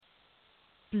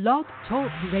Blog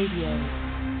Talk Radio.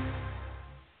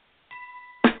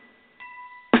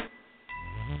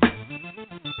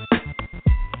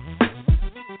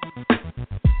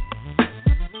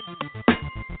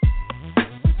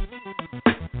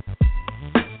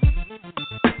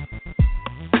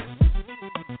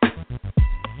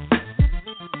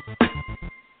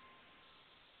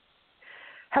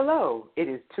 Hello, it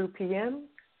is 2 p.m.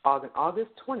 on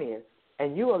August 20th,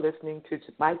 and you are listening to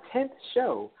my 10th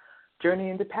show,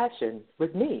 Journey into Passion,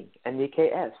 with me,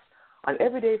 Anike S., on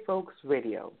Everyday Folks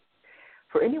Radio.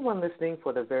 For anyone listening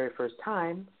for the very first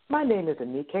time, my name is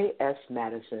Anike S.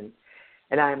 Madison,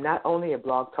 and I am not only a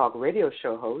Blog Talk Radio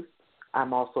show host,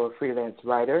 I'm also a freelance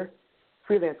writer,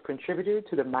 freelance contributor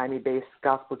to the Miami-based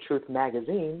Gospel Truth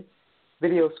magazine,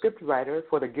 video script writer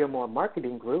for the Gilmore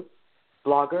Marketing Group,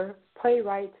 blogger,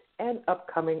 playwright, and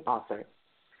upcoming author.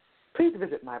 Please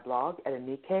visit my blog at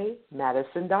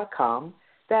AnikeMadison.com.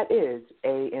 That is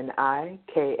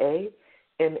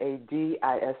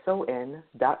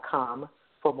AnikaMadison.com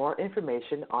for more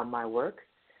information on my work.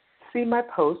 See my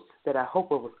posts that I hope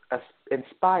will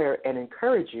inspire and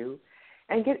encourage you,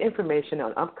 and get information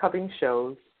on upcoming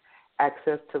shows,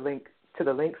 access to the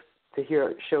links to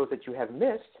hear shows that you have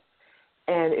missed,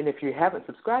 and if you haven't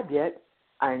subscribed yet,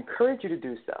 I encourage you to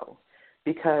do so,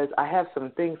 because I have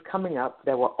some things coming up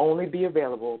that will only be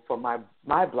available for my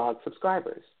blog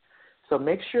subscribers. So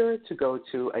make sure to go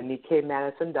to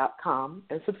AnikeMadison.com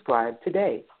and subscribe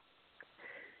today.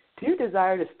 Do you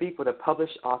desire to speak with a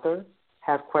published author,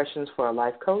 have questions for a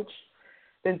life coach?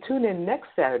 Then tune in next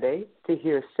Saturday to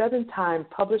hear 7-time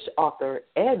published author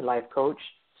and life coach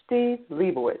Steve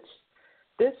Leibowitz.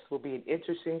 This will be an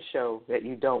interesting show that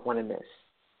you don't want to miss.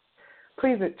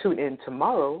 Please tune in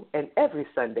tomorrow and every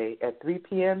Sunday at 3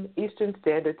 p.m. Eastern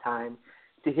Standard Time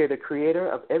to hear the creator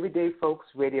of Everyday Folks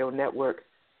Radio Network,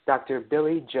 Dr.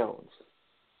 Billy Jones.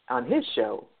 On his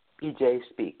show, BJ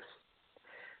Speaks.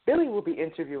 Billy will be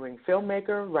interviewing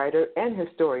filmmaker, writer, and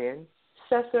historian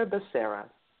Cesar Becerra.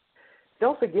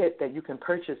 Don't forget that you can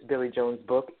purchase Billy Jones'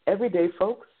 book, Everyday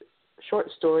Folks,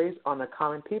 Short Stories on the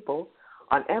Common People,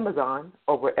 on Amazon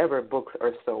or wherever books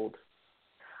are sold.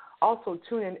 Also,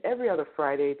 tune in every other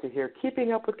Friday to hear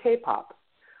Keeping Up with K-Pop.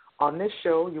 On this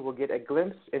show, you will get a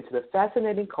glimpse into the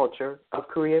fascinating culture of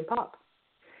Korean pop.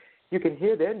 You can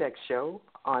hear their next show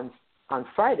on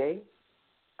Friday,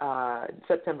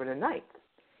 September the 9th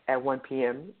at 1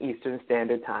 p.m. Eastern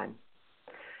Standard Time.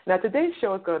 Now, today's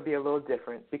show is going to be a little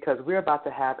different because we're about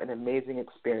to have an amazing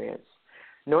experience.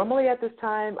 Normally at this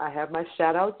time, I have my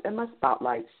shout-outs and my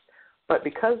spotlights, but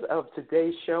because of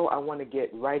today's show, I want to get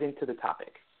right into the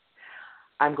topic.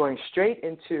 I'm going straight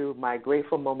into my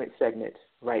Grateful Moment segment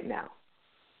right now.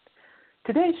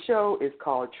 Today's show is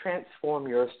called Transform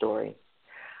Your Story.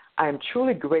 I am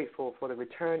truly grateful for the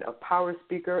return of power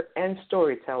speaker and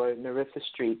storyteller Nerissa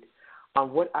Street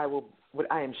on what I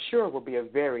am sure will be a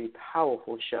very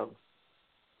powerful show.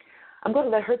 I'm going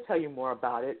to let her tell you more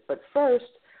about it, but first,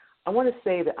 I want to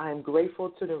say that I am grateful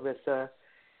to Nerissa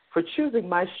for choosing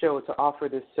my show to offer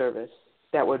this service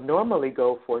that would normally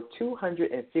go for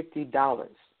 $250.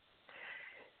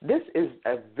 This is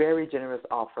a very generous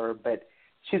offer, but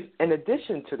in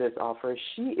addition to this offer,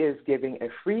 she is giving a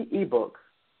free ebook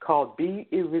called Be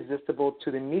Irresistible to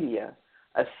the Media,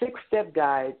 a 6-step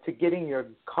guide to getting your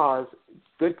cause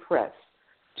good press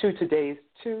to today's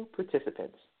 2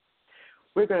 participants.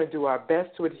 We're going to do our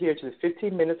best to adhere to the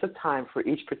 15 minutes of time for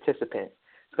each participant.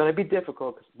 It's going to be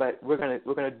difficult, but we're going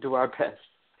to do our best.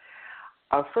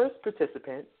 Our first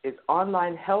participant is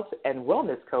online health and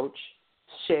wellness coach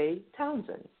Shay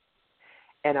Townsend.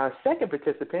 And our second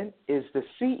participant is the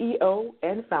CEO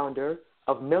and founder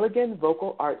of Milligan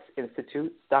Vocal Arts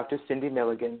Institute, Dr. Cindy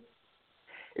Milligan.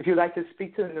 If you'd like to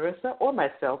speak to Nerissa or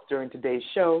myself during today's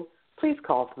show, please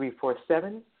call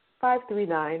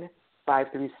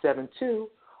 347-539-5372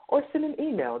 or send an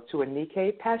email to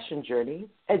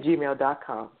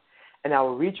AnikePassionJourney@gmail.com, and I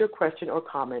will read your question or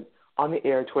comment on the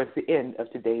air towards the end of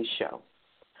today's show.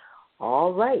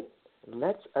 All right,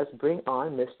 let us bring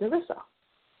on Miss Nerissa.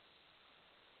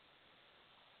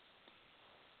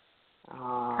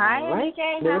 Hi,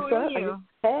 Anike. How are you?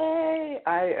 Hey,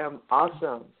 I am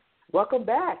awesome. Welcome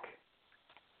back.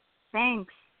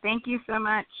 Thanks. Thank you so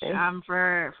much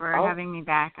for having me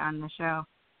back on the show.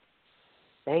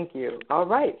 Thank you. All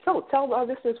right. So tell our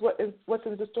listeners what's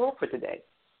in the store for today.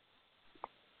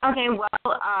 Okay, well,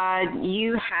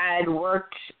 you had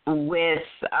worked with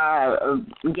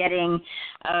getting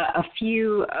a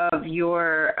few of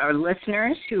your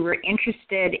listeners who were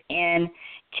interested in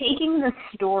taking the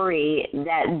story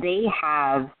that they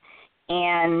have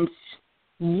and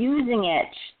using it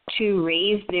to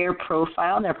raise their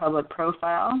profile, their public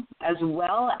profile, as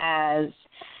well as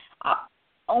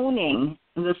owning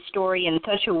the story in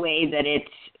such a way that it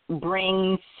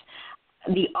brings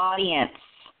the audience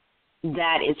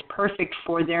that is perfect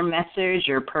for their message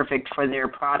or perfect for their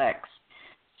products.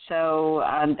 So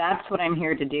that's what I'm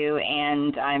here to do,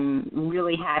 and I'm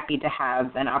really happy to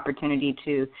have an opportunity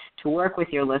to work with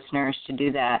your listeners to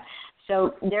do that.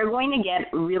 So they're going to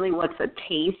get really what's a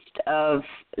taste of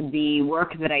the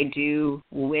work that I do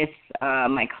with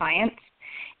my clients.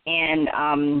 And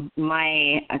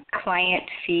my client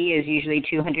fee is usually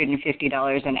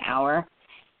 $250 an hour.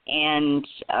 And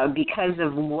because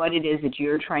of what it is that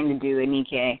you're trying to do,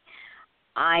 Anike,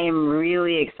 I am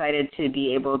really excited to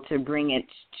be able to bring it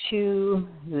to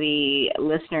the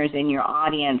listeners in your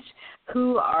audience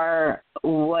who are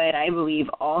what I believe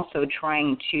also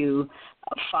trying to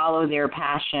follow their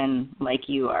passion like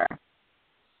you are.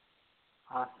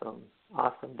 Awesome.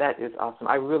 That is awesome.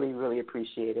 I really, really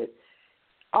appreciate it.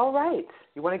 All right.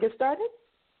 You want to get started?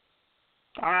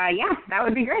 Yeah, that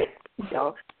would be great.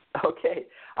 Okay.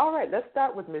 All right. Let's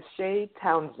start with Miss Shay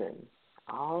Townsend.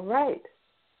 All right.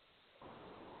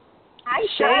 Hi,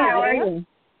 Shay. How are you?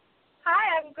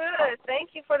 Hi, I'm good. Thank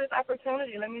you for this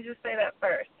opportunity. Let me just say that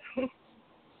first.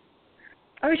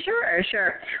 Oh,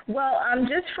 sure. Well,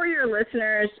 just for your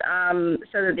listeners,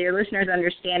 so that your listeners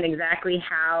understand exactly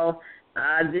how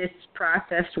this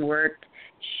process worked,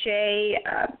 Shay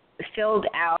filled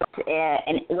out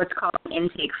what's called an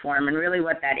intake form, and really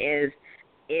what that is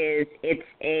it's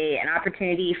an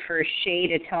opportunity for Shay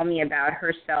to tell me about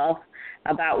herself,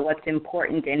 about what's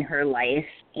important in her life,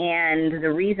 and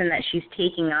the reason that she's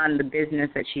taking on the business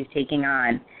that she's taking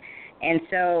on. And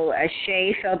so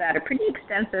Shay filled out a pretty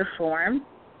extensive form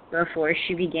before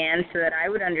she began so that I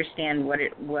would understand what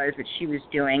it was that she was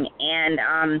doing,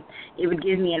 and it would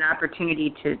give me an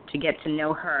opportunity to get to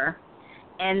know her.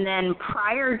 And then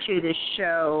prior to the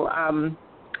show,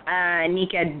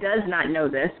 Nika does not know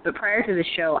this, but prior to the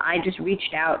show, I just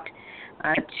reached out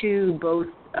to both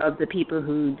of the people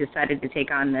who decided to take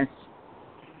on this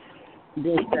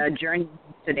journey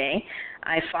today.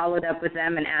 I followed up with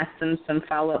them and asked them some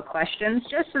follow-up questions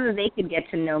just so that they could get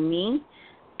to know me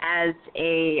as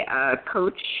a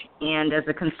coach and as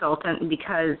a consultant,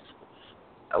 because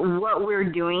what we're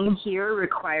doing here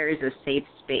requires a safe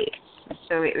space.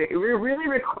 So it really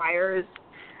requires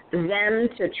them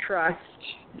to trust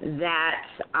that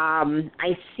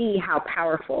I see how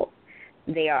powerful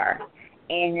they are.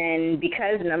 And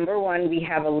because, number one, we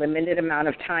have a limited amount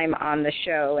of time on the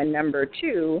show, and number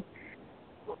two,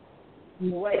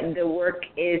 what the work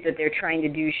is that they're trying to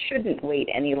do shouldn't wait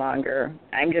any longer.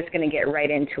 I'm just going to get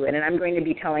right into it, and I'm going to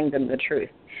be telling them the truth.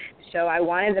 So I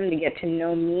wanted them to get to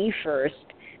know me first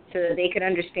so that they could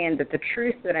understand that the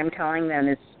truth that I'm telling them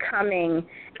is coming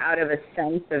out of a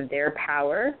sense of their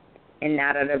power and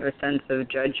not out of a sense of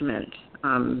judgment.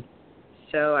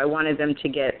 So I wanted them to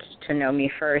get to know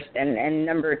me first. And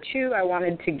number two, I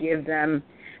wanted to give them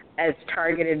as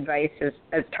targeted advice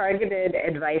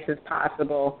as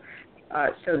possible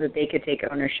so that they could take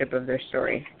ownership of their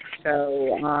story.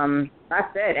 So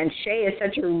that's it. And Shay is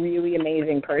such a really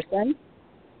amazing person.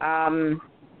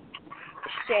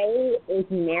 Shay is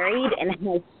married and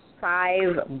has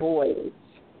 5 boys.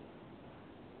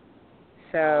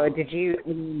 So did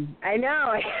you, I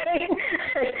know,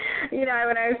 when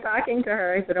I was talking to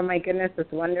her, I said, oh my goodness,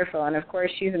 that's wonderful. And of course,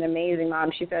 she's an amazing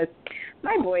mom. She says,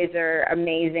 my boys are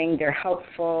amazing. They're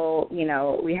helpful.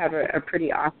 We have a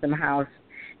pretty awesome house.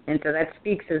 And so that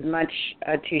speaks as much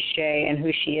to Shay and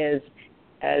who she is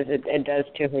as it does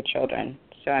to her children.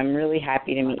 So I'm really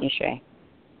happy to meet you, Shay.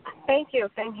 Thank you.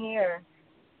 Same here.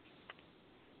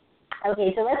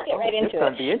 Okay, so let's get right into it. It's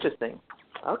going to be interesting.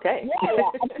 Okay. Yeah,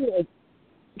 absolutely.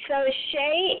 So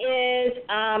Shay is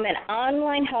an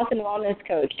online health and wellness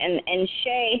coach. And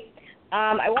Shay,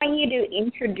 I want you to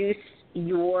introduce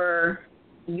your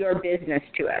business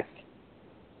to us.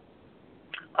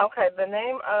 Okay, the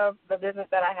name of the business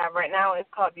that I have right now is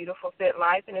called Beautiful Fit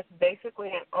Life, and it's basically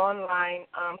an online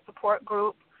support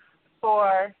group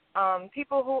for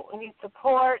people who need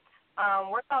support,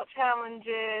 workout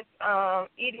challenges,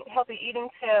 healthy eating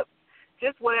tips,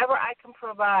 just whatever I can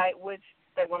provide, which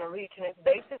they want to reach. And it's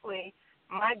basically,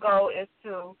 my goal is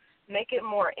to make it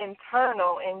more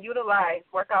internal and utilize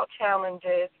workout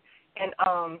challenges and,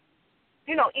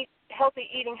 healthy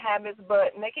eating habits,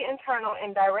 but make it internal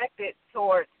and direct it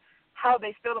towards how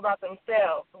they feel about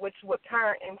themselves, which would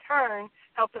in turn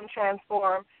help them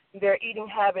transform their eating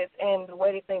habits and the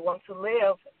way that they want to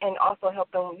live, and also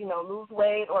help them, lose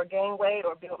weight or gain weight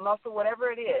or build muscle, whatever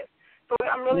it is. So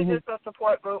I'm really just a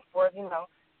support group for,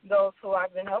 those who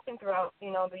I've been helping throughout,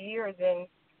 the years and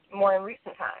more in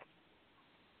recent times.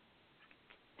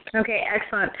 Okay,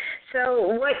 excellent.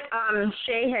 So what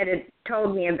Shay had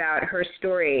told me about her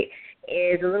story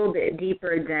is a little bit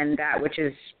deeper than that, which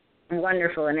is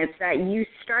wonderful, and it's that you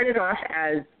started off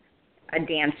as a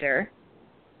dancer,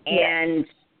 and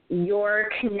your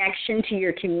connection to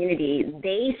your community,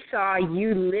 they saw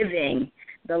you living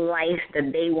the life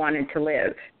that they wanted to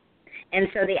live. And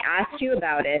so they asked you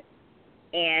about it,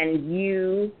 and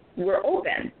you were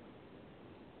open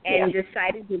and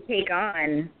decided to take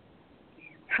on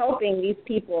helping these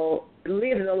people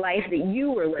live the life that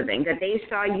you were living, that they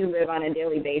saw you live on a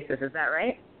daily basis. Is that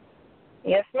right?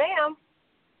 Yes, ma'am.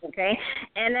 Okay.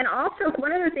 And then also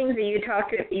one of the things that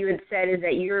you had said is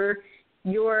that your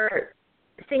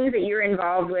things that you're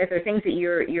involved with or things that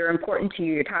you're important to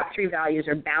you, your top 3 values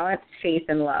are balance, faith,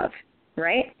 and love,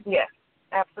 right? Yes,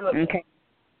 absolutely. Okay.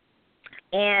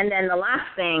 And then the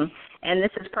last thing, and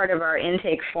this is part of our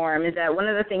intake form, is that one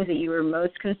of the things that you were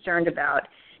most concerned about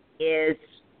is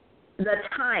the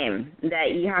time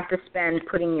that you have to spend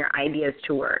putting your ideas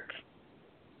to work.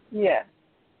 Yes.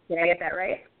 Did I get that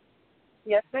right?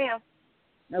 Yes, ma'am.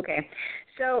 Okay.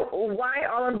 So why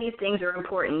all of these things are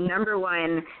important? Number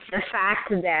one, the fact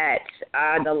that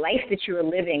the life that you were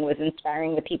living was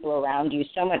inspiring the people around you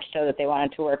so much so that they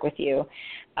wanted to work with you.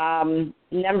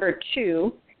 Number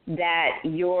two, that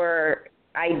your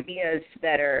ideas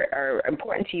that are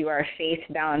important to you are faith,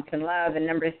 balance, and love. And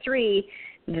number three,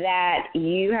 that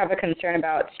you have a concern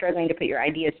about struggling to put your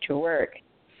ideas to work.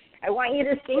 I want you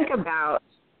to think about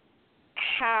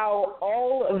how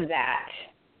all of that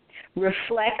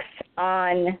reflects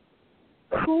on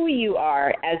who you are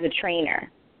as a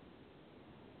trainer.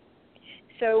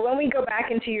 So when we go back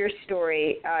into your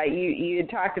story, you had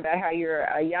talked about how you're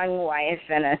a young wife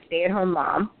and a stay-at-home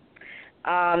mom,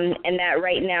 and that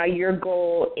right now your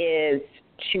goal is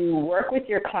to work with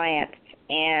your clients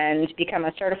and become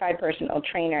a certified personal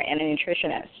trainer and a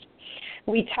nutritionist.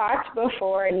 We talked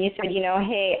before, and you said,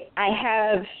 hey, I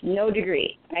have no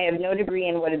degree. I have no degree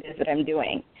in what it is that I'm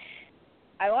doing.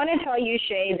 I want to tell you,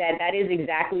 Shay, that is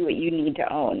exactly what you need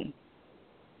to own.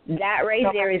 That right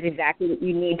there is exactly what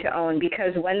you need to own,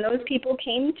 because when those people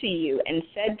came to you and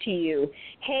said to you,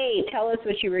 hey, tell us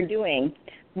what you were doing,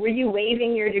 were you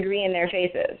waving your degree in their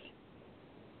faces?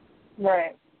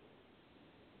 Right.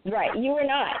 Right. You were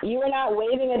not. You were not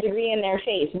waving a degree in their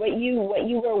face. What you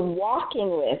were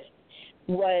walking with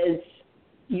was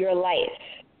your life.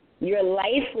 Your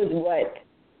life was what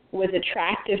was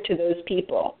attractive to those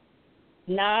people,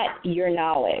 not your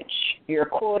knowledge, your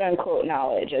quote-unquote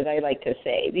knowledge, as I like to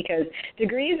say, because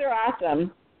degrees are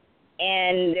awesome,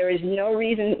 and there is no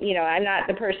reason, I'm not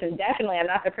the person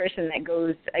that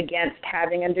goes against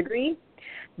having a degree,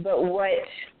 but what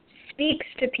speaks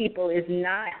to people is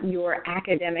not your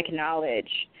academic knowledge,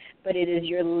 but it is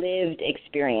your lived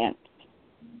experience.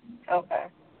 Okay.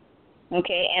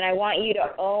 Okay, and I want you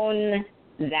to own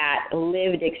that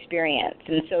lived experience.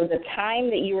 And so the time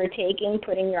that you are taking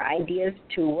putting your ideas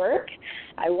to work,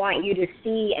 I want you to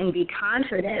see and be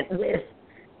confident with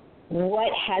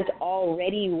what has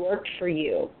already worked for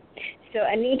you. So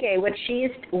Anike,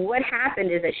 what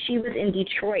happened is that she was in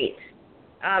Detroit.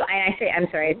 I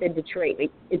said Detroit.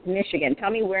 It's Michigan.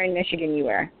 Tell me where in Michigan you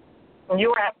were. You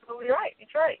were absolutely right,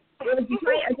 Detroit.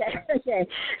 Detroit? Okay.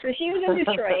 So she was in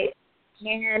Detroit,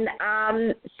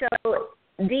 and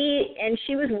and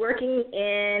she was working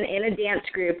in a dance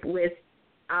group with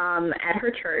at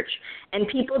her church, and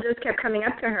people just kept coming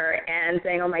up to her and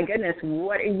saying, "Oh my goodness,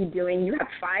 what are you doing? You have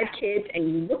 5 kids, and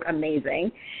you look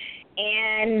amazing."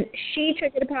 And she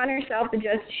took it upon herself to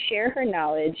just share her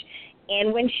knowledge.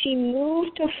 And when she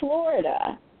moved to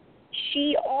Florida,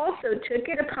 she also took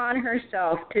it upon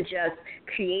herself to just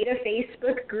create a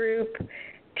Facebook group,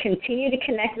 continue to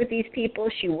connect with these people.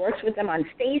 She works with them on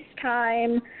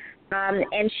FaceTime,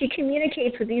 and she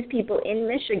communicates with these people in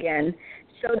Michigan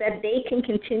so that they can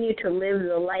continue to live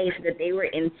the life that they were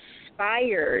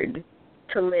inspired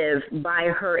to live by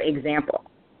her example.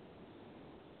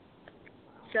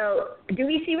 So do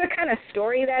we see what kind of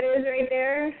story that is right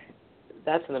there?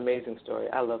 That's an amazing story.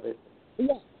 I love it.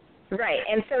 Yeah. Right.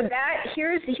 And so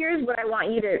here's what I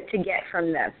want you to get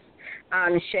from this,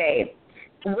 Shay.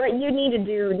 What you need to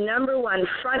do, number one,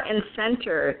 front and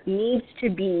center, needs to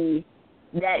be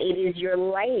that it is your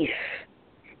life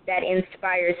that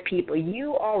inspires people.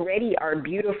 You already are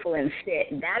beautiful and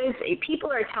fit. People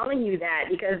are telling you that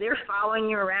because they're following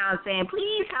you around saying,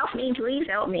 please help me, please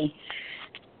help me.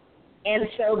 And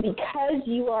so because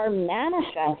you are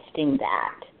manifesting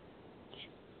that,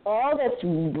 all that's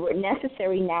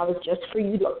necessary now is just for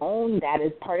you to own that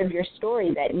as part of your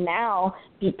story, that now,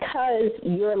 because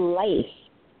your life,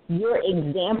 your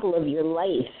example of your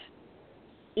life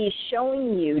is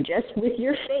showing you, just with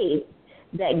your faith,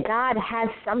 that God has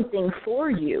something for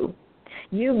you.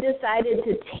 You've decided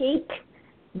to take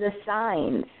the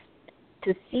signs,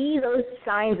 to see those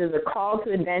signs as a call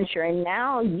to adventure, and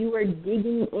now you are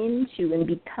digging into and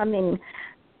becoming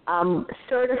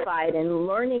certified and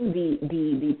learning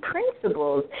the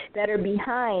principles that are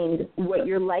behind what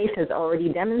your life has already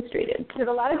demonstrated. Because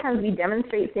a lot of times we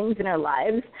demonstrate things in our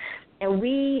lives, and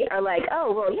we are like,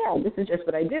 oh, well, yeah, this is just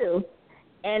what I do.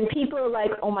 And people are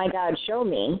like, oh, my God, show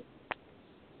me.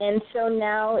 And so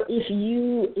now if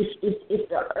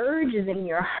the urge is in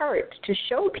your heart to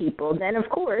show people, then, of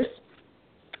course,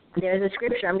 there's a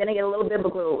scripture. I'm going to get a little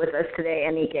biblical with us today,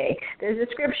 Anike. There's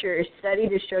a scripture, study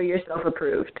to show yourself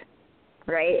approved,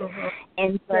 right? Mm-hmm.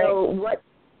 And so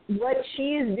what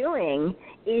she is doing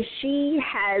is she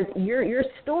has, your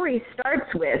story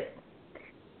starts with,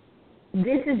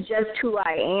 this is just who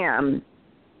I am.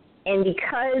 And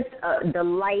because the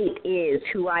light is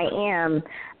who I am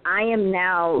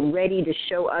now ready to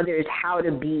show others how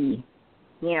to be.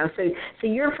 You know, so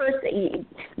your first,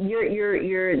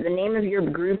 your the name of your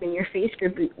group and your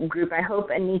Facebook group. I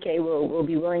hope Anike will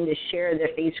be willing to share their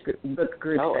Facebook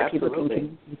group that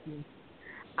absolutely. People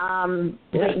can.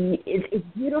 It's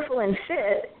beautiful and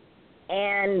fit,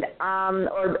 and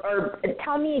or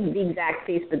tell me the exact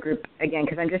Facebook group again,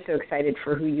 because I'm just so excited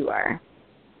for who you are.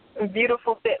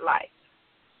 Beautiful Fit Life.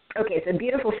 Okay, so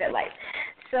Beautiful Fit Life.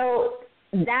 So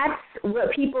that's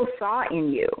what people saw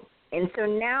in you. And so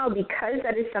now, because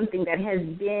that is something that has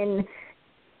been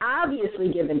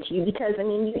obviously given to you, because, I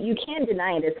mean, you can't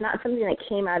deny it. It's not something that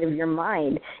came out of your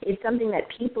mind. It's something that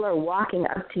people are walking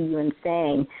up to you and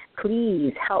saying,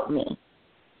 please help me.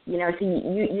 You know, so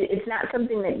it's not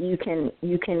something that you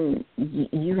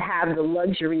have the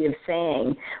luxury of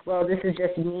saying, well, this is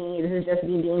just me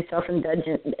being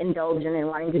self-indulgent and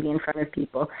wanting to be in front of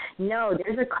people. No,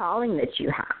 there's a calling that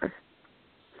you have.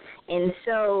 And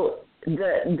so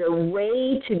the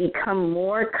way to become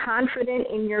more confident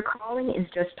in your calling is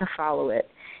just to follow it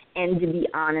and to be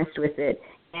honest with it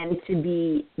and to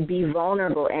be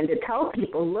vulnerable and to tell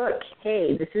people, look,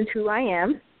 hey, this is who I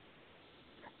am.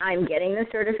 I'm getting the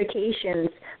certifications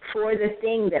for the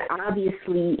thing that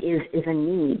obviously is a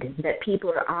need, that people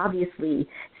are obviously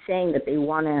saying that they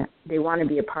want to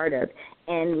be a part of.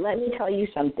 And let me tell you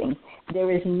something. There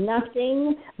is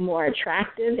nothing more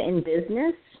attractive in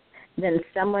business than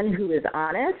someone who is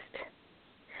honest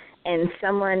and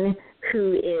someone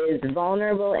who is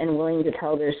vulnerable and willing to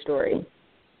tell their story.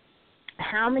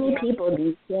 How many people do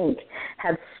you think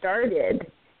have started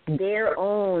their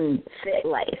own fit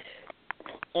life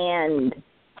and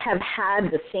have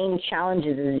had the same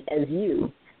challenges as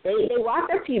you? They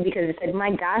walked up to you because they said,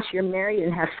 my gosh, you're married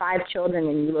and have 5 children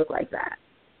and you look like that.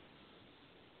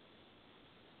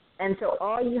 And so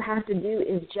all you have to do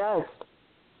is just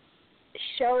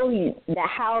show you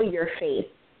how your faith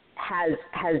has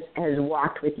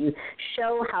walked with you.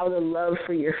 Show how the love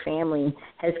for your family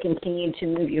has continued to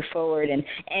move you forward, and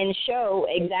show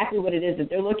exactly what it is that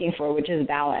they're looking for, which is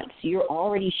balance. You're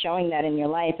already showing that in your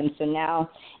life, and so now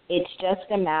it's just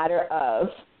a matter of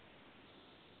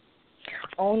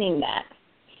owning that.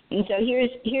 And so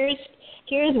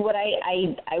here's what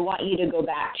I want you to go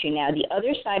back to now. The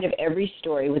other side of every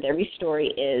story, with every story,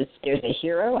 is there's a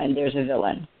hero and there's a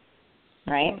villain.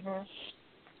 Right? Mm-hmm.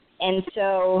 And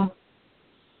so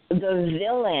the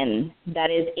villain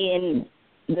that is in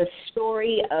the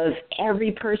story of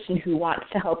every person who wants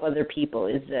to help other people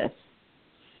is this.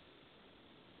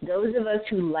 Those of us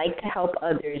who like to help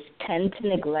others tend to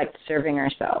neglect serving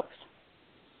ourselves.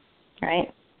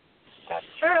 Right? That's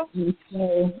true. And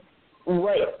so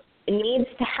what needs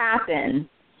to happen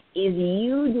is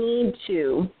you need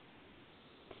to,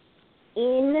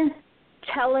 in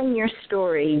telling your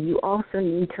story, you also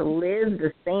need to live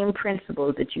the same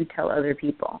principles that you tell other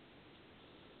people.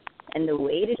 And the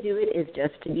way to do it is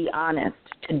just to be honest,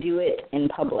 to do it in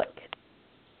public.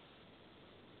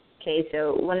 Okay,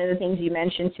 so one of the things you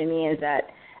mentioned to me is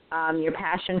that your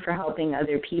passion for helping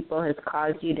other people has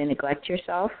caused you to neglect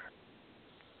yourself.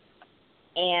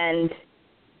 And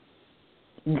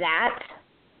that,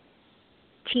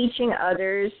 teaching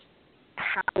others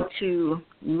how to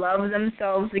love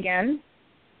themselves again,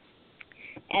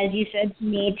 as you said to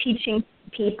me, teaching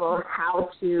people how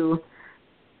to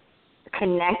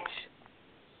connect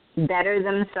better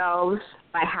themselves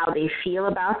by how they feel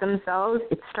about themselves,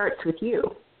 it starts with you.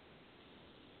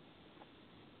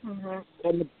 Mm-hmm.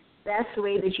 And the best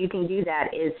way that you can do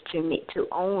that is to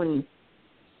own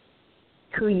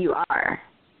who you are.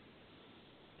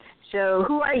 So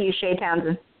who are you, Shay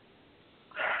Townsend?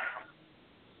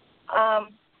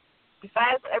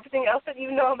 Besides everything else that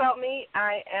you know about me,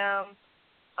 I am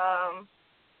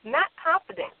not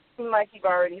confident, like you've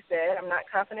already said. I'm not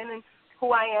confident in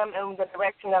who I am and the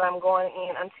direction that I'm going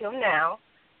in until now.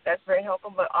 That's very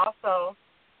helpful. But also,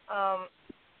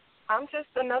 I'm just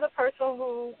another person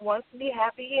who wants to be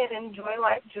happy and enjoy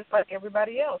life just like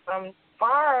everybody else. I'm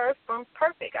far from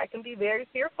perfect. I can be very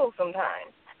fearful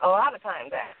sometimes, a lot of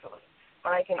times actually.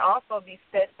 But I can also be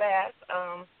steadfast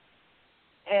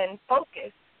and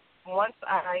focused once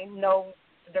I know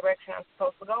the direction I'm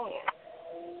supposed to go in.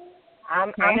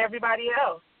 I'm everybody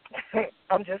else.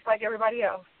 I'm just like everybody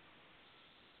else.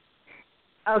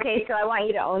 Okay, so I want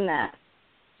you to own that.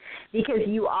 Because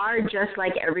you are just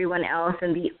like everyone else,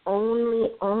 and the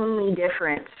only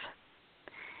difference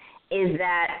is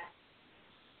that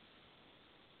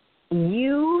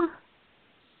you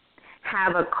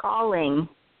have a calling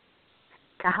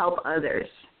to help others.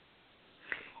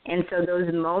 And so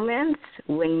those moments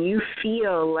when you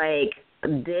feel like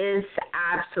this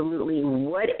absolutely,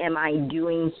 what am I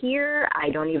doing here? I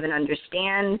don't even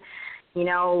understand. You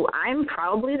know, I'm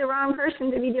probably the wrong person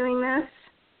to be doing this.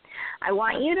 I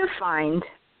want you to find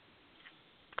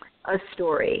a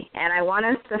story, and I want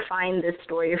us to find this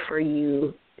story for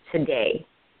you today.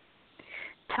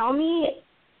 Tell me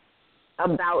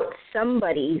about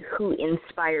somebody who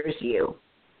inspires you.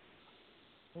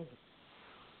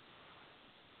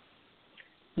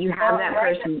 You have that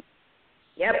person.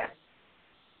 Yep.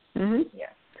 Yeah. Yeah.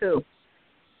 Who?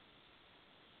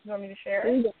 You want me to share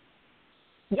it?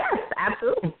 Yes,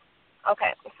 absolutely.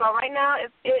 Okay, so right now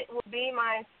it will be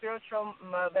my spiritual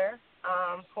mother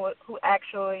who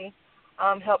actually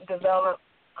helped develop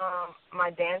my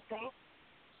dancing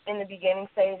in the beginning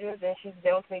stages, and she's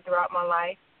been with me throughout my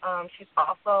life.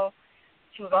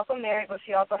 She was also married, but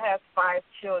she also has 5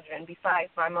 children besides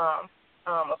my mom,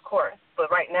 of course.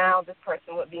 But right now, this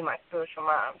person would be my spiritual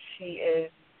mom. She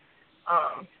is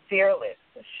fearless.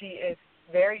 She is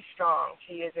very strong.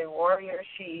 She is a warrior.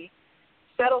 She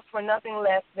settles for nothing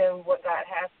less than what God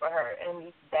has for her,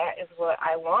 and that is what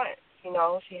I want. You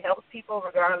know, she helps people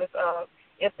regardless of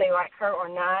if they like her or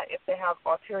not, if they have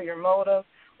ulterior motives.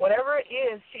 Whatever it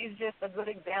is, she's just a good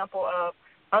example of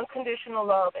unconditional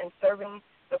love and serving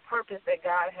the purpose that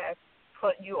God has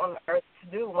put you on the earth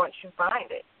to do once you find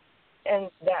it.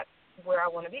 And that's where I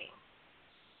want to be.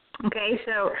 Okay,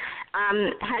 so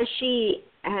has she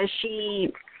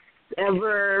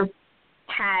ever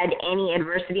had any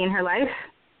adversity in her life?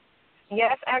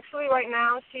 Yes, actually right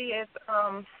now she is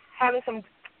having some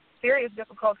serious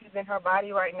difficulties in her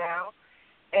body right now.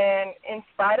 And in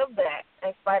spite of that,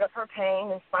 in spite of her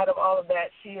pain, in spite of all of that,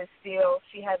 she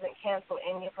hasn't canceled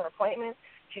any of her appointments.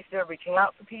 She's still reaching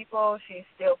out to people. She's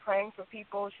still praying for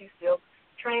people. She's still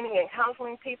training and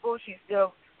counseling people. She's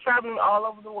still traveling all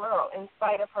over the world in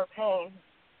spite of her pain.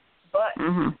 But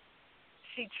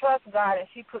she trusts God, and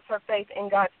she puts her faith in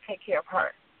God to take care of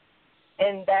her.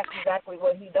 And that's exactly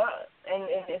what he does. And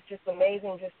it's just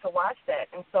amazing just to watch that.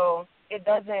 And so it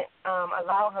doesn't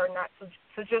allow her not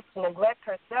to just neglect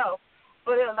herself,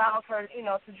 but it allows her, you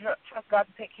know, to trust God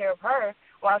to take care of her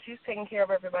while she's taking care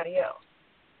of everybody else.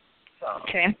 So.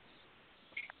 Okay.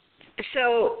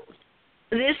 So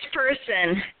this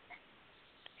person,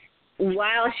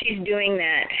 while she's doing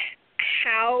that,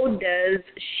 how does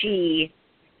she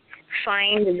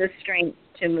find the strength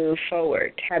to move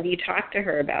forward? Have you talked to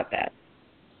her about that?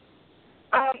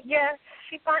 Yes,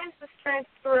 she finds the strength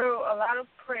through a lot of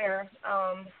prayer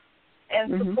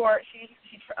and support. She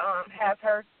has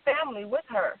her family with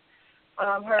her.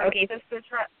 Her sister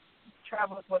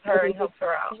travels with her and helps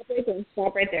her out.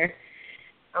 Stop right there.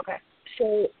 Okay.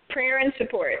 So prayer and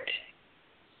support,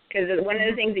 because one of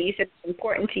the things that you said was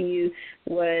important to you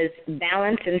was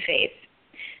balance and faith.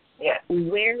 Yeah.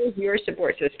 Where is your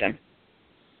support system?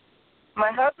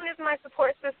 My husband is my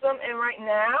support system, and right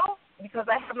now, because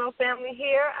I have no family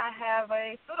here, I have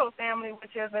a pseudo family,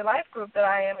 which is a life group that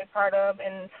I am a part of,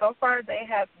 and so far they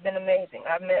have been amazing.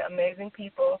 I've met amazing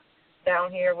people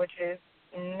down here, which is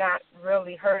not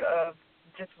really heard of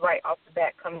just right off the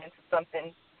bat coming into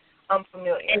something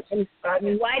unfamiliar.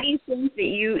 And why do you think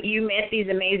that you met these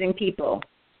amazing people?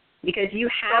 Because you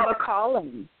have a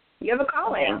calling. You have a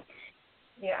calling.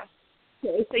 Yeah.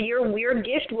 Okay, so your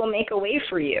gift will make a way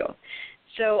for you.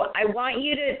 So I want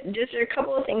you to, just a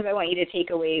couple of things I want you to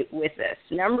take away with this.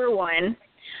 Number one,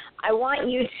 I want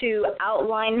you to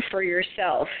outline for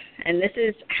yourself, and this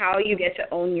is how you get to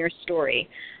own your story.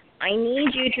 I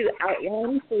need you to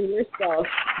outline for yourself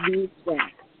these things.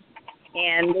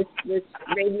 And this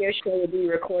radio show will be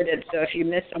recorded, so if you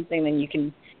miss something, then you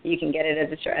can get it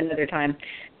at another time.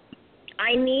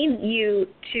 I need you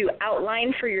to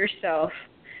outline for yourself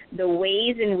the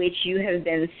ways in which you have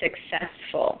been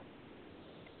successful.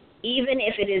 Even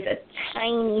if it is a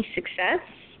tiny success,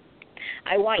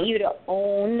 I want you to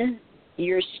own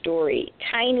your story.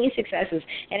 Tiny successes.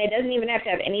 And it doesn't even have to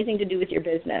have anything to do with your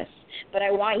business. But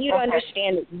I want you to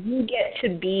understand that you get to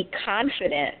be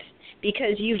confident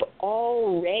because you've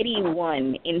already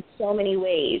won in so many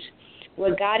ways.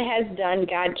 What God has done,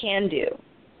 God can do.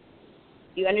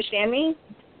 You understand me?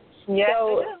 Yes,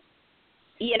 so,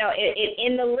 you know,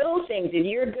 in the little things, if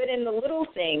you're good in the little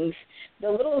things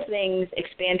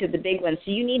expand to the big ones.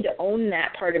 So you need to own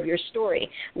that part of your story.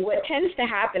 What tends to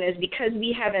happen is because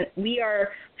we are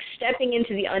stepping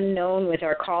into the unknown with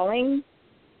our calling,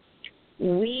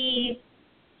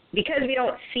 because we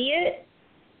don't see it,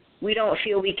 we don't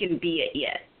feel we can be it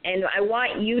yet. And I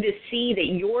want you to see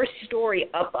that your story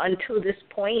up until this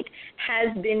point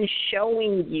has been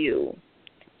showing you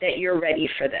that you're ready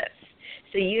for this.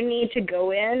 So you need to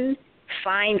go in,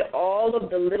 find all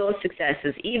of the little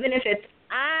successes, even if it's,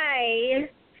 I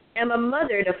am a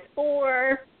mother to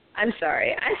 4, I'm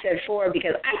sorry, I said 4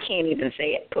 because I can't even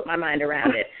say it, put my mind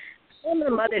around it. I'm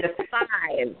a mother to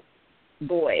 5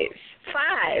 boys.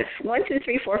 5. 1, 2,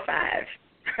 3, 4, 5,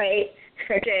 right?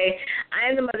 Okay, I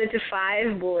am the mother to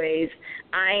 5 boys.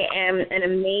 I am an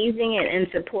amazing and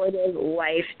supportive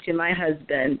wife to my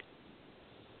husband.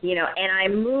 You know, and I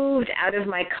moved out of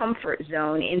my comfort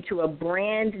zone into a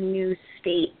brand new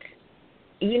state.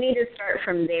 You need to start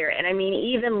from there. And I mean,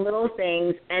 even little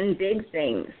things and big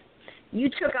things. You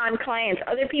took on clients.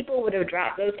 Other people would have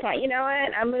dropped those clients. You know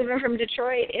what? I'm moving from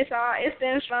Detroit. It's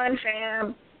been fun,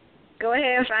 fam. Go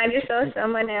ahead and find yourself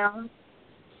someone else.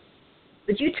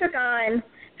 But you took on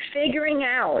figuring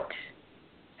out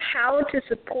how to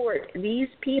support these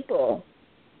people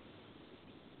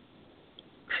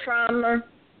from,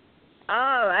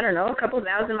 I don't know, a couple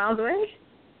thousand miles away?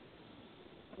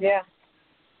 Yeah.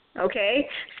 Okay?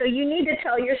 So you need to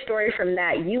tell your story from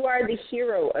that. You are the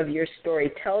hero of your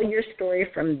story. Tell your story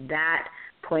from that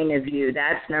point of view.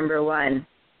 That's number 1.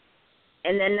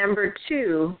 And then number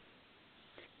 2,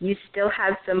 you still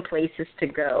have some places to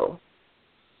go.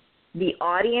 The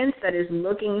audience that is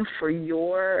looking for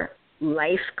your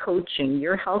life coaching,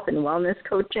 your health and wellness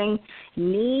coaching,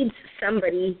 needs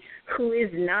somebody who is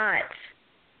not,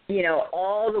 you know,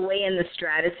 all the way in the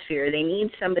stratosphere. They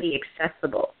need somebody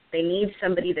accessible. They need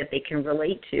somebody that they can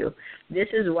relate to. This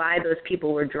is why those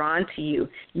people were drawn to you.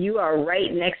 You are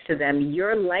right next to them.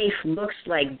 Your life looks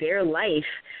like their life,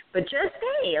 but just,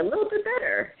 hey, a little bit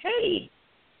better. Hey,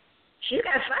 she's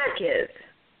got 5 kids.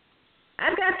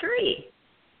 I've got 3.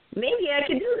 Maybe I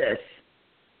could do this.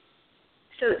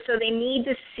 So they need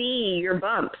to see your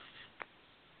bumps.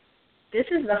 This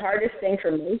is the hardest thing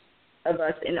for most of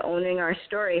us in owning our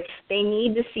story. They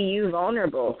need to see you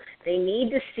vulnerable. They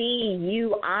need to see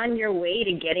you on your way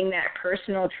to getting that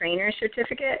personal trainer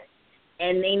certificate,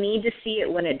 and they need to see it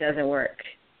when it doesn't work.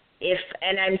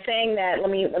 And I'm saying that, let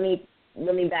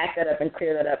me back that up and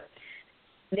clear that up.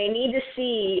 They need to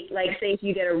see, like, say if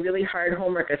you get a really hard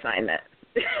homework assignment,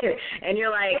 and you're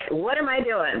like, what am I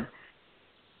doing?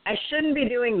 I shouldn't be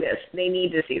doing this. They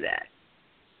need to see that.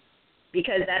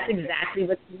 Because that's exactly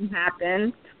what's going to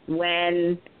happen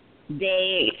when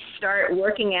they start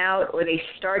working out or they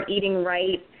start eating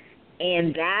right,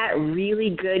 and that really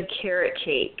good carrot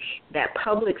cake that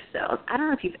Publix sells. I don't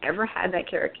know if you've ever had that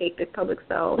carrot cake that Publix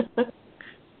sells. The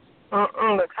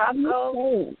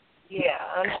Costco. Yeah,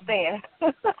 I understand.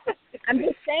 I'm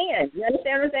just saying. You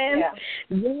understand what I'm saying? Yeah.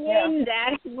 When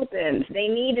that happens, they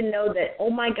need to know that, oh,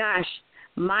 my gosh,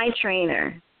 my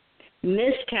trainer,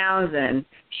 Miss Townsend,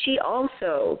 she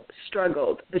also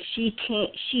struggled, but she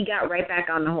got right back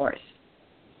on the horse.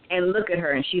 And look at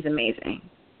her, and she's amazing.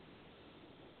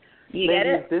 You ladies, get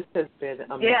it? This has been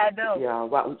amazing. Yeah, I know. Yeah,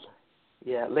 wow.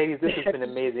 Yeah, ladies, this has been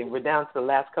amazing. We're down to the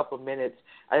last couple of minutes.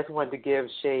 I just wanted to give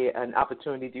Shay an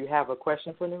opportunity. Do you have a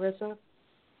question for Nerissa?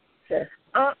 Sure.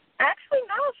 Actually,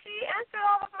 no. She answered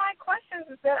all of my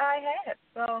questions that I had.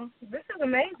 So this is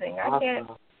amazing.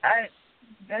 Awesome.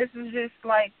 This is just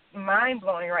like mind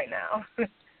blowing right now.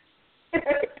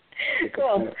 Cool.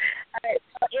 All right.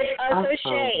 So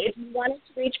Shay, if you wanted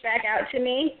to reach back out to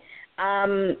me,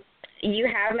 you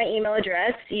have my email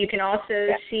address. You can also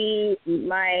see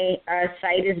my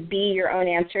site is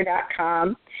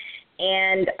beyourown.com.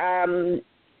 And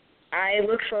I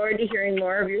look forward to hearing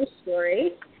more of your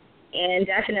story. And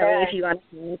definitely, if you want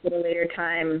to look at a later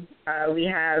time, we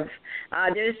have,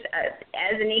 there's,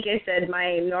 as Anike said,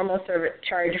 my normal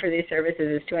charge for these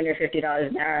services is $250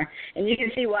 an hour. And you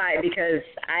can see why, because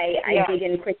I dig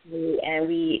in quickly, and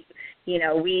we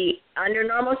under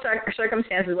normal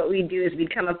circumstances, what we do is we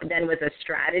come up then with a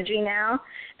strategy now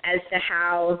as to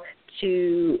how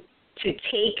to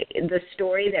take the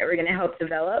story that we're going to help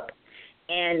develop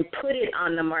and put it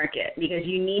on the market, because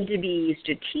you need to be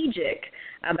strategic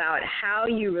about how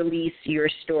you release your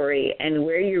story and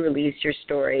where you release your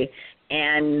story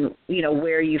and,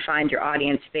 where you find your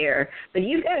audience there. But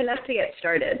you've got enough to get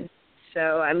started.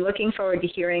 So I'm looking forward to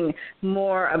hearing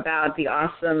more about the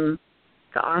awesome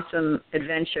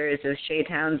adventures of Shay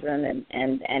Townsend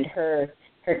and her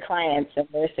clients and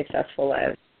their successful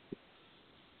lives.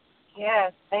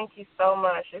 Yes, thank you so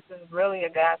much. This is really a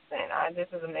godsend. This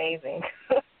is amazing.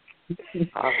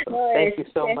 Awesome. Thank you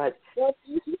so much. Well,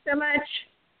 thank you so much.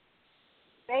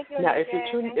 Thank you. Now, if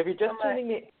you're just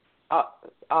tuning in,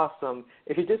 awesome.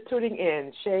 If you're just tuning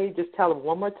in, Shay, just tell them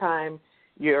one more time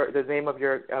the name of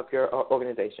your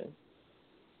organization.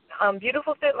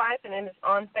 Beautiful Fit Life, and then it's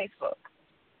on Facebook.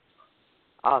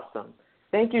 Awesome.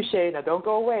 Thank you, Shay. Now, don't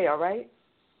go away, all right?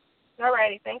 All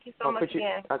righty. Thank you so much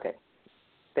again. Okay.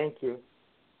 Thank you.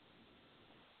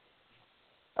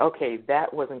 Okay,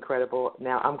 that was incredible.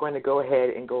 Now I'm going to go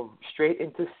ahead and go straight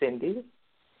into Cindy.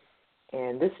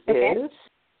 And this is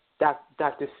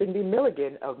Dr. Cindy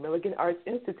Milligan of Milligan Arts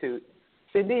Institute.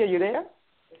 Cindy, are you there?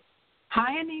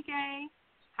 Hi, Anike.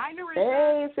 Hi, Nerissa.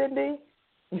 Hey, Cindy.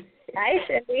 Hi,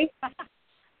 Cindy.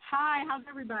 Hi, how's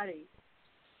everybody?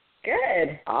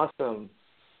 Good. Awesome.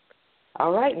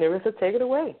 All right, Nerissa, take it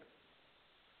away.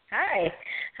 Hi.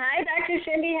 Hi, Dr.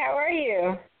 Cindy. How are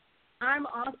you? I'm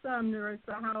awesome,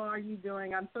 Nerissa. How are you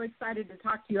doing? I'm so excited to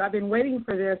talk to you. I've been waiting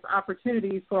for this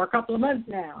opportunity for a couple of months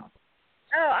now.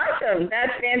 Oh, awesome.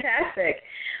 That's fantastic.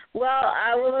 Well,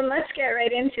 then let's get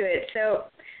right into it. So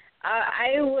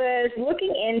I was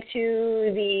looking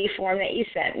into the form that you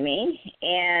sent me,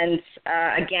 and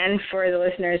again, for the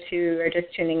listeners who are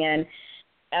just tuning in,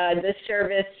 this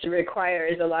service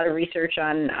requires a lot of research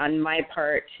on my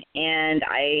part, and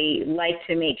I like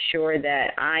to make sure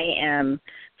that I am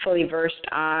fully versed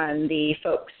on the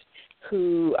folks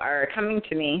who are coming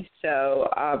to me. So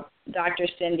Dr.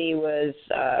 Cindy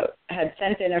had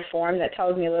sent in a form that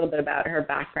tells me a little bit about her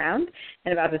background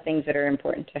and about the things that are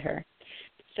important to her.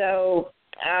 So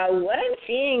what I'm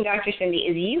seeing, Dr. Cindy,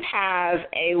 is you have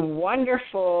a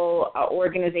wonderful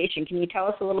organization. Can you tell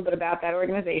us a little bit about that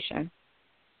organization?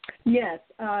 Yes,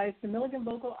 it's the Milligan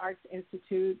Vocal Arts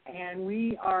Institute, and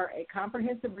we are a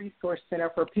comprehensive resource center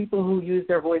for people who use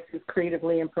their voices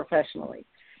creatively and professionally.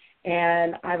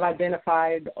 And I've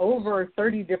identified over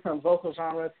 30 different vocal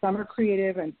genres. Some are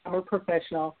creative and some are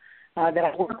professional that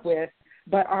I work with,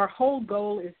 but our whole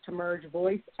goal is to merge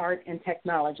voice, art, and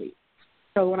technology.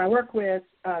 So when I work with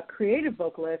creative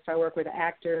vocalists, I work with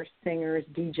actors, singers,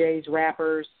 DJs,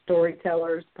 rappers,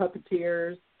 storytellers,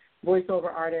 puppeteers,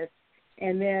 voiceover artists.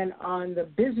 And then on the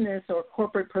business or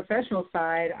corporate professional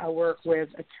side, I work with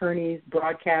attorneys,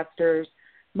 broadcasters,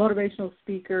 motivational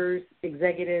speakers,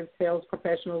 executives, sales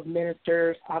professionals,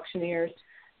 ministers, auctioneers.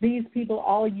 These people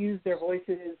all use their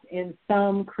voices in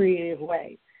some creative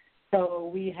way. So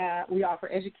we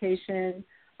offer education,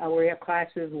 we have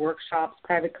classes, workshops,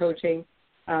 private coaching.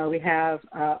 We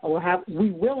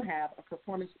will have a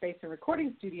performance space and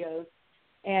recording studios.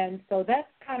 And so that's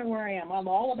kind of where I am. I'm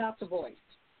all about the voice.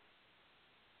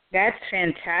 That's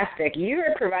fantastic. You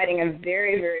are providing a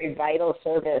very, very vital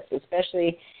service,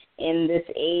 especially in this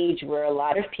age where a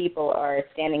lot of people are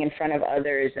standing in front of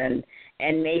others and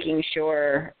making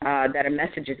sure that a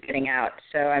message is getting out.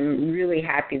 So I'm really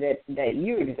happy that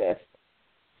you exist.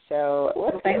 So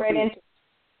let's get right into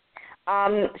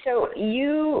it. So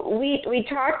we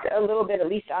talked a little bit, at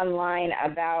least online,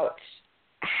 about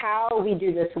how we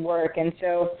do this work. And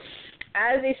so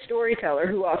as a storyteller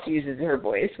who also uses her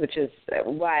voice, which is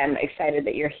why I'm excited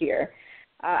that you're here,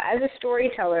 as a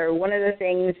storyteller, one of the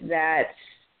things that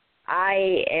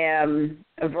I am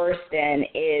versed in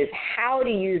is how to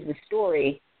use the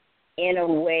story in a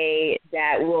way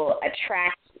that will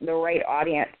attract the right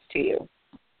audience to you.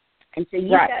 And so you've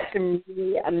got some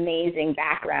really amazing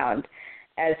background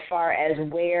as far as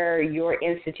where your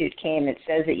institute came. It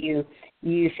says that you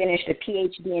finished a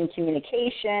PhD in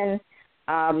communication,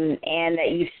 and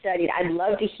that you've studied. I'd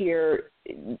love to hear,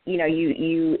 you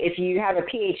if you have a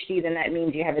PhD, then that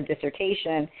means you have a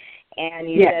dissertation. And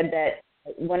you said that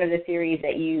one of the theories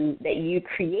that you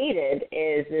created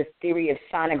is this theory of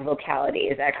sonic vocality.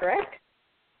 Is that correct?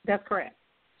 That's correct.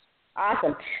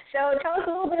 Awesome. So tell us a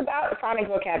little bit about sonic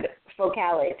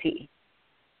vocality.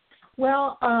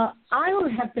 Well, I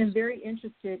have been very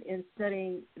interested in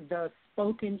studying the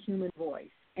spoken human voice.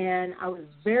 And I was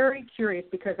very curious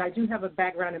because I do have a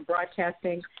background in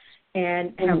broadcasting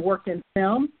and have worked in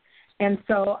film. And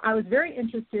so I was very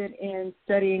interested in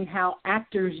studying how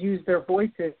actors use their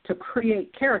voices to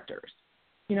create characters.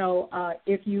 You know,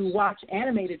 if you watch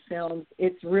animated films,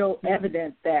 it's real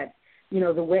evident that, you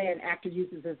know, the way an actor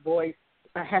uses his voice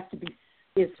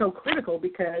is so critical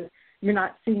because you're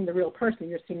not seeing the real person,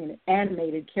 you're seeing an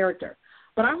animated character.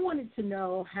 But I wanted to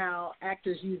know how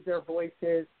actors use their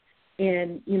voices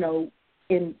in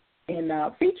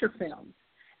feature films.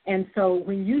 And so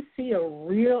when you see a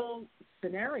real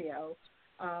scenario,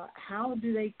 how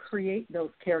do they create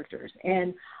those characters?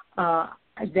 And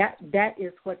that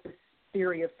is what the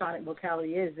theory of sonic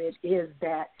vocality is. It is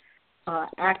that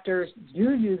actors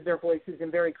do use their voices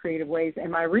in very creative ways.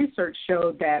 And my research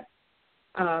showed that,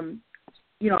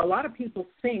 a lot of people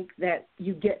think that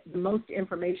you get the most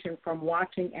information from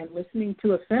watching and listening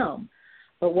to a film.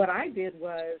 But what I did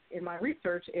was, in my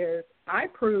research, is I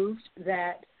proved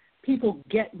that people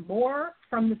get more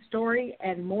from the story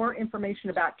and more information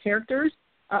about characters,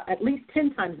 at least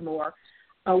 10 times more,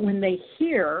 when they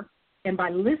hear and by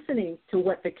listening to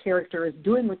what the character is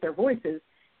doing with their voices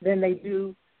than they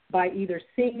do by either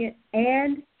seeing it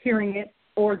and hearing it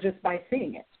or just by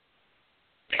seeing it.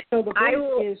 So the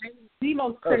voice is the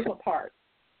most critical part.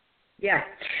 Yeah,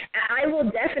 I will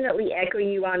definitely echo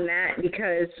you on that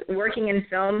because working in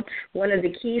film, one of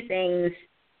the key things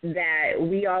that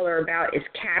we all are about is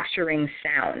capturing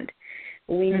sound.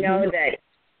 We know that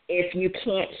if you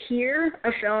can't hear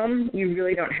a film, you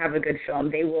really don't have a good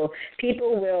film.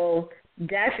 People will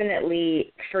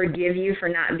definitely forgive you for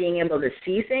not being able to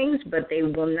see things, but they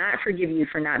will not forgive you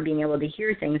for not being able to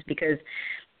hear things because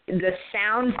the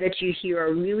sounds that you hear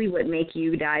are really what make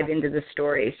you dive into the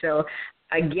story. So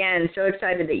again, so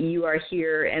excited that you are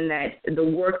here and that the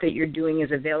work that you're doing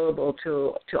is available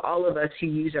to all of us who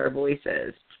use our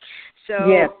voices. So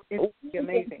yes, it's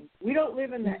amazing. We don't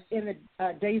live in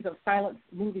the days of silent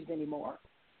movies anymore.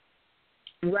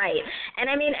 Right, and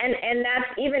I mean, and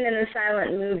that's even in a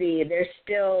silent movie. There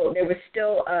was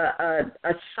still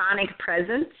a sonic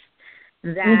presence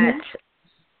that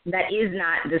is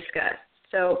not discussed.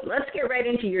 So let's get right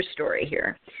into your story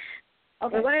here.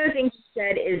 Okay. One of the things you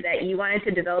said is that you wanted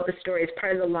to develop a story as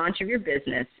part of the launch of your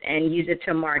business and use it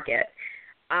to market.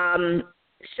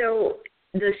 So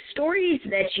the stories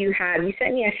that you have, you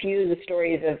sent me a few of the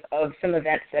stories of some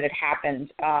events that had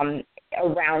happened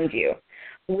around you,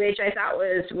 which I thought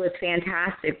was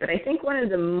fantastic. But I think one of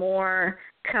the more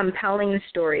compelling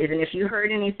stories, and if you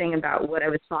heard anything about what I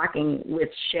was talking with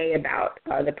Shay about,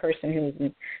 the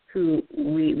person who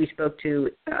we spoke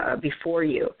to before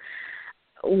you,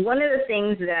 one of the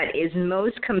things that is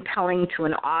most compelling to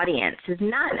an audience is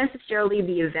not necessarily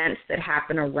the events that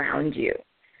happen around you,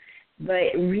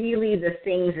 but really the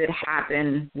things that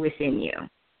happen within you.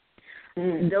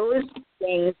 Those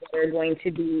things that are going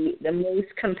to be the most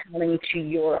compelling to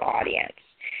your audience.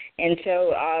 And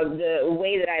so the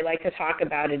way that I like to talk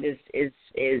about it is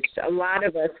a lot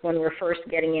of us, when we're first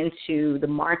getting into the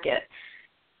market,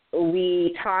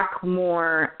 we talk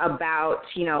more about,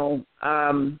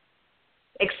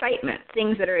 excitement,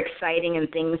 things that are exciting and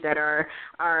things that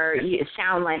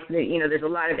sound like, there's a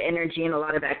lot of energy and a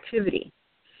lot of activity.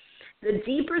 The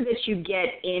deeper that you get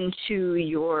into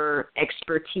your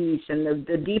expertise and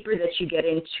the deeper that you get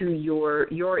into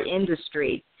your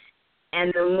industry,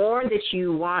 and the more that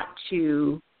you want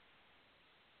to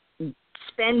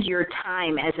spend your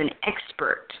time as an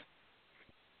expert,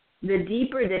 the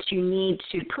deeper that you need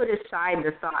to put aside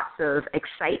the thoughts of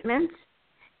excitement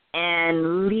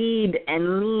and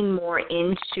lean more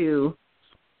into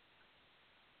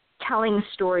telling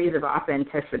stories of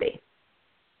authenticity.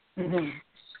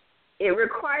 It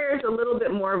requires a little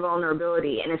bit more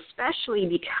vulnerability, and especially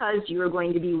because you're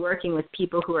going to be working with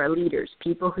people who are leaders,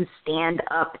 people who stand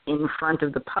up in front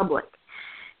of the public.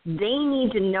 They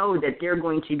need to know that they're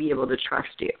going to be able to trust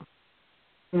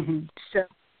you. So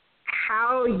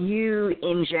how you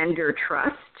engender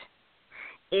trust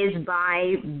is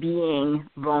by being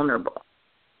vulnerable.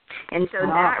 And so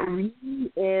that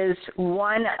really is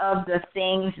one of the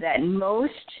things that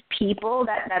most people,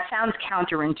 that sounds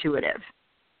counterintuitive.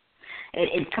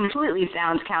 It completely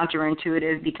sounds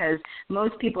counterintuitive because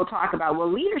most people talk about, well,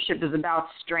 leadership is about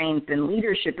strength and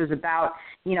leadership is about,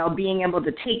 being able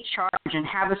to take charge and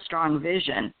have a strong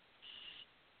vision.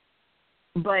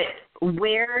 But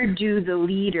where do the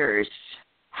leaders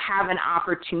have an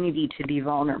opportunity to be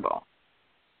vulnerable?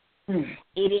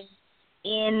 It is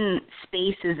in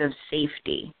spaces of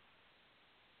safety.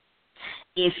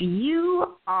 If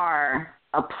you are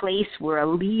a place where a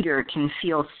leader can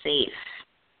feel safe,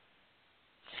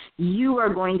 you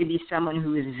are going to be someone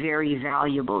who is very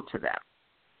valuable to them.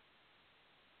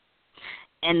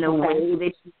 And the way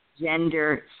that you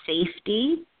gender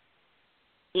safety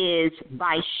is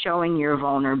by showing your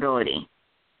vulnerability.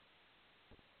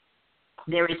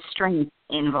 There is strength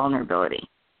in vulnerability.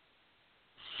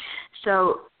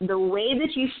 So the way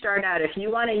that you start out, if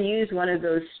you want to use one of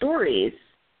those stories,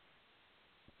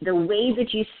 the way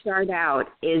that you start out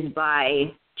is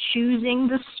by choosing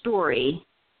the story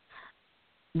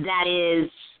that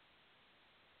is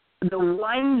the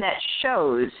one that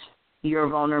shows your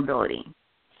vulnerability.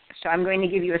 So I'm going to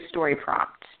give you a story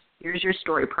prompt. Here's your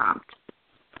story prompt.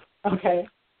 Okay.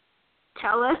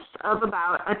 Tell us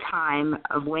about a time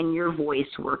of when your voice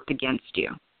worked against you.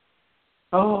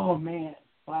 Oh, man.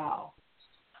 Wow.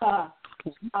 That's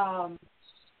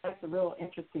a real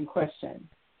interesting question.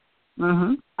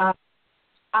 Mm-hmm.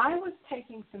 I was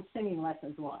taking some singing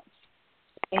lessons once,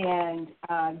 and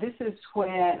this is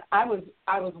when I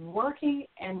was working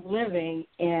and living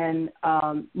in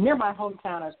near my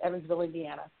hometown of Evansville,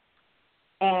 Indiana,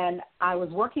 and I was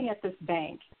working at this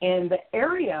bank. And the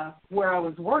area where I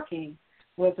was working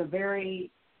was a very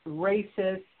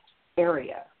racist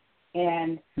area,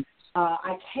 and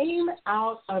I came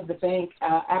out of the bank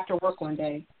after work one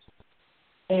day,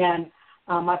 and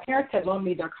my parents had loaned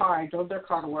me their car. I drove their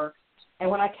car to work. And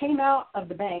when I came out of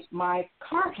the bank, my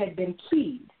car had been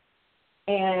keyed.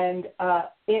 And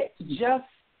it just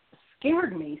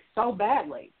scared me so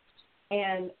badly.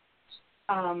 And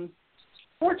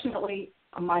fortunately,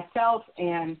 myself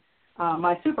and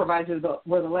my supervisor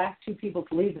were the last two people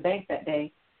to leave the bank that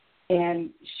day. And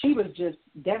she was just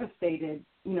devastated,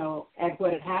 at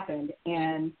what had happened.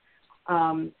 And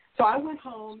so I went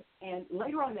home, and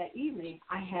later on that evening,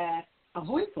 I had a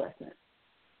voice lesson.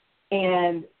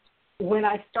 And when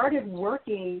I started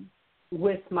working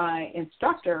with my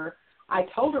instructor, I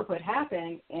told her what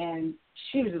happened, and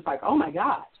she was just like, oh, my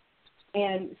God.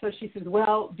 And so she says,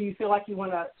 well, do you feel like you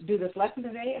want to do this lesson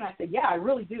today? And I said, yeah, I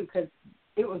really do, because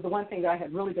it was the one thing that I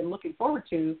had really been looking forward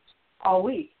to all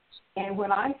week. And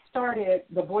when I started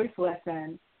the voice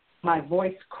lesson, my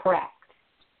voice cracked.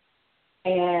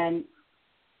 And,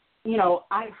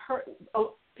 I heard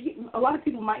a lot of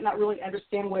people might not really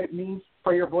understand what it means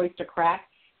for your voice to crack.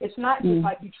 It's not just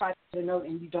like you try to hit a note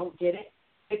and you don't get it.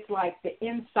 It's like the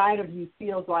inside of you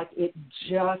feels like it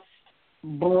just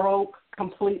broke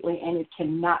completely and it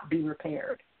cannot be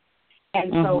repaired.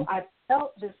 And so I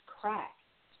felt this crack.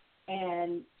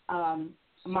 And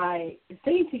my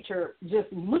singing teacher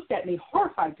just looked at me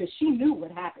horrified because she knew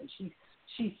what happened.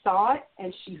 She saw it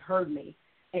and she heard me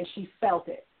and she felt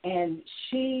it. And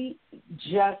she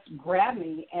just grabbed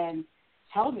me and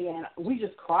held me, and we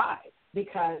just cried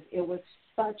because it was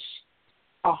such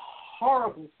a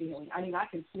horrible feeling. I mean, I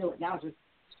can feel it now just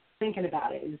thinking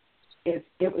about it. It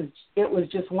was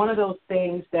just one of those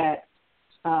things that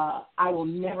I will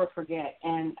never forget.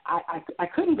 And I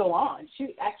couldn't go on.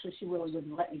 She really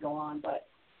wouldn't let me go on. But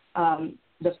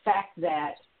the fact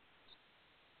that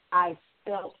I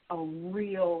felt a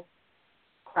real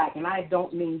crack, and I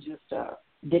don't mean just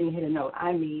didn't hit a note.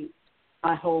 I mean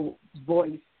my whole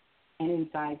voice and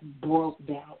inside broke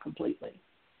down completely.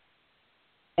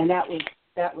 And that was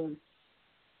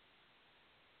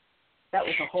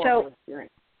a horrible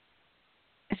experience.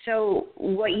 So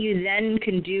what you then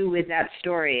can do with that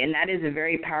story, and that is a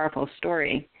very powerful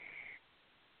story,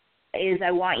 is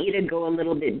I want you to go a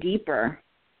little bit deeper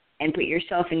and put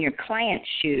yourself in your client's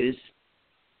shoes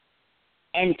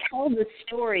and tell the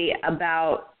story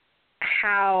about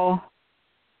how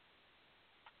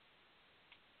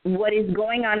what is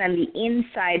going on the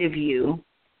inside of you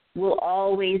will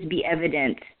always be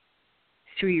evident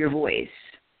through your voice.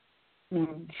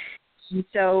 Mm-hmm.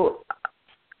 So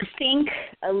think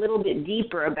a little bit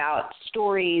deeper about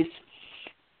stories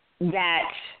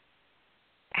that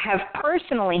have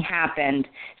personally happened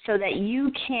so that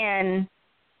you can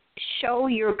show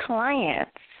your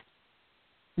clients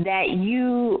that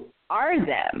you are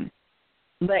them,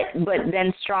 but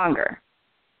then stronger.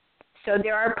 So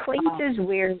there are places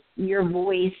where your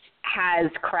voice has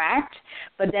cracked,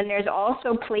 but then there's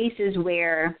also places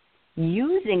where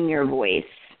using your voice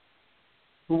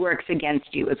works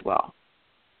against you as well.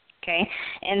 Okay?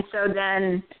 And so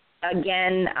then,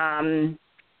 again,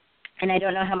 and I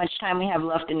don't know how much time we have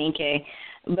left, Anike,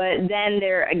 but then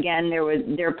there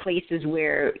are places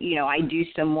where, I do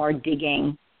some more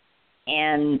digging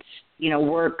and,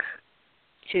 work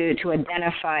to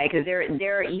identify, because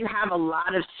there you have a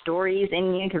lot of stories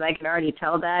in you, because I can already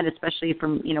tell that, especially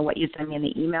from what you sent me in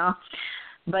the email.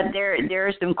 But there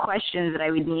are some questions that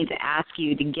I would need to ask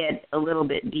you to get a little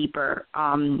bit deeper,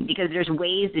 because there's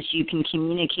ways that you can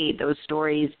communicate those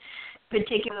stories,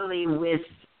 particularly with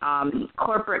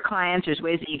corporate clients. There's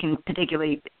ways that you can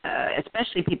particularly,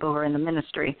 especially people who are in the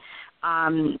ministry,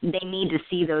 they need to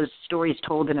see those stories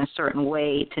told in a certain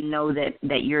way to know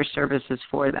that your service is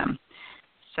for them.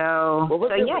 So,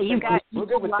 you got. We're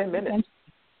good with 10 minutes.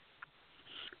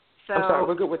 So, I'm sorry,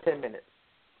 we're good with 10 minutes.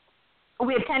 Oh,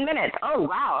 we have 10 minutes. Oh,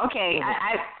 wow. Okay,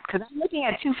 because I'm looking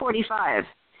at 2:45.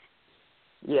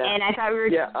 Yeah. And I thought we were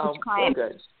we're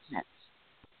good.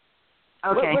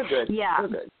 Okay. We're good. Yeah. We're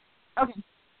good. Okay.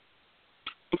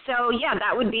 So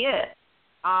that would be it.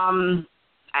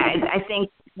 I think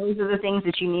those are the things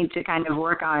that you need to kind of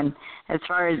work on as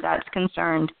far as that's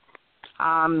concerned.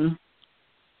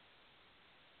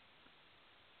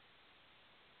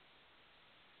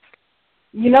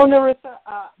 Nerissa,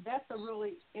 that's a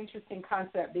really interesting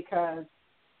concept, because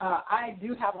I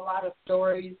do have a lot of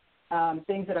stories,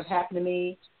 things that have happened to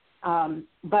me,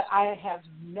 but I have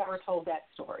never told that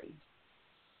story.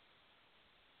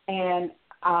 And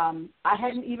I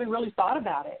hadn't even really thought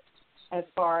about it as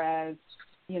far as,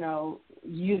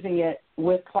 using it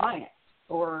with clients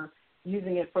or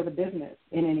using it for the business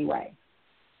in any way.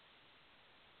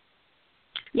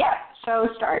 Yeah, so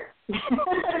start.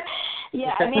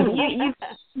 Yeah, I mean,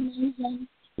 as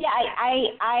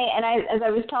I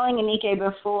was telling Anike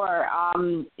before,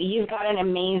 you've got an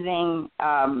amazing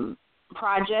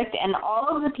project, and all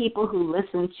of the people who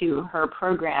listen to her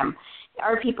program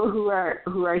are people who are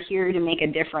here to make a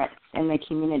difference in the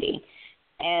community.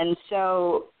 And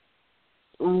so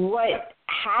what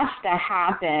has to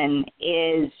happen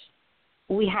is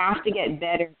we have to get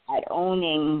better at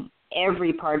owning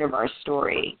every part of our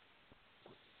story.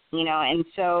 And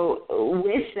so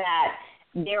with that,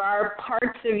 there are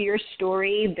parts of your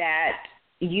story that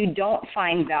you don't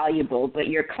find valuable, but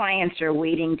your clients are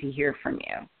waiting to hear from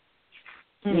you.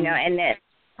 Mm-hmm. And that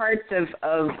parts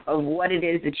of what it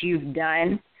is that you've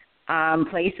done,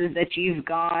 places that you've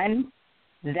gone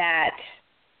that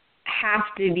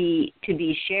have to be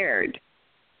shared.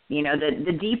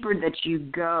 The deeper that you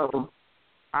go,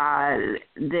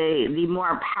 the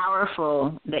more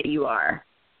powerful that you are.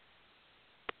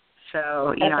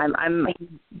 So, I'm a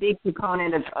big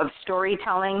proponent of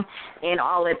storytelling in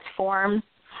all its forms.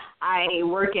 I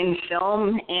work in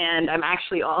film, and I'm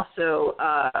actually also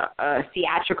a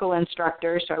theatrical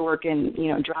instructor, so I work in,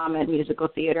 drama and musical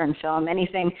theater and film, any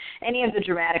of the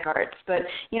dramatic arts. But,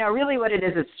 really what it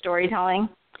is, it's storytelling.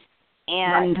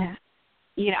 And,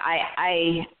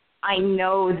 right. I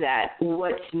know that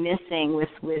what's missing with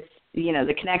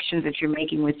the connections that you're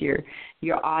making with your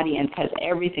audience has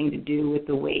everything to do with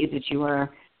the ways that you are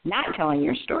not telling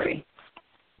your story.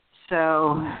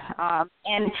 So,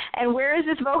 and where is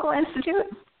this Vocal Institute?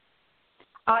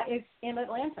 It's in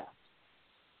Atlanta.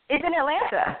 It's in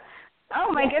Atlanta.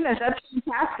 Oh, my goodness, that's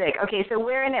fantastic. Okay, so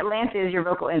where in Atlanta is your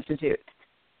Vocal Institute?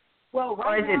 Well,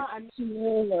 right now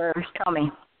tell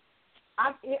me.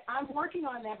 I'm working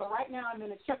on that, but right now I'm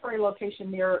in a temporary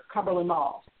location near Cumberland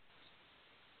Mall.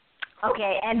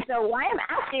 Okay, and so why I'm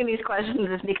asking these questions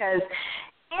is because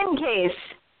in case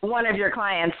one of your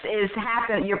clients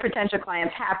your potential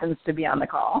clients happens to be on the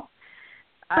call,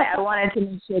 I wanted to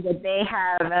make sure that they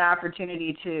have an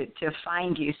opportunity to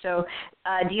find you. So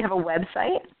do you have a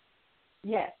website?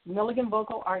 Yes,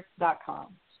 MilliganVocalArts.com.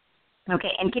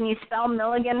 Okay, and can you spell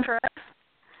Milligan for us?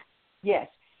 Yes,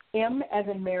 M as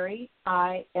in Mary,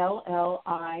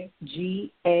 ILLIGAN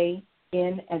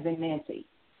as in Nancy,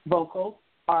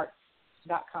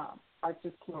 VocalArts.com. Arts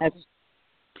is plural.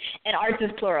 And arts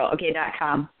is plural, okay,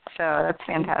 .com. So that's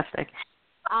fantastic.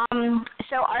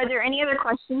 So are there any other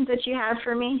questions that you have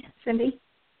for me, Cindy?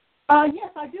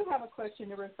 Yes, I do have a question,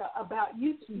 Nerissa, about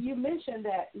you. You mentioned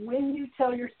that when you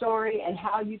tell your story and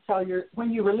how you tell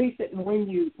when you release it and when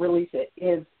you release it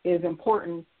is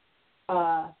important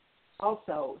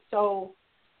also. So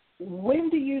when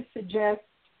do you suggest,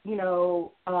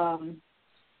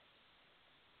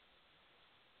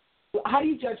 how do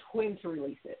you judge when to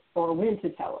release it or when to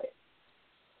tell it?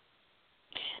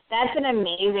 That's an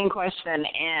amazing question,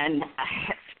 and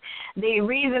the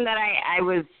reason that I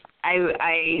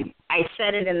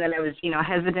said it and that I was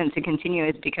hesitant to continue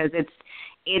is because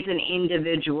it's an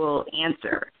individual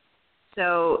answer.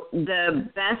 So the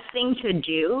best thing to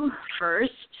do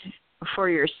first for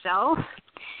yourself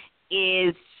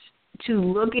is to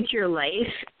look at your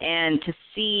life and to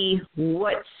see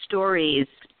what stories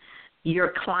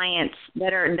your clients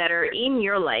that are in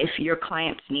your life, your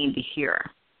clients need to hear.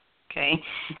 Okay,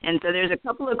 and so there's a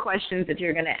couple of questions that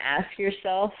you're going to ask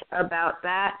yourself about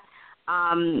that.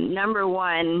 Number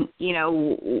one,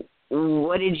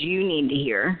 what did you need to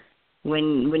hear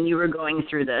when you were going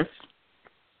through this?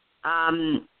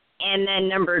 And then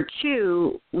number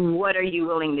two, what are you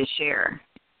willing to share?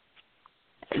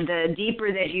 The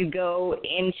deeper that you go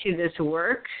into this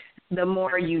work, the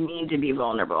more you need to be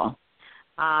vulnerable.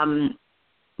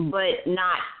 But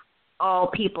not all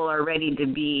people are ready to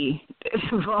be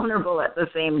vulnerable at the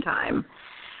same time.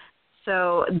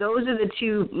 So those are the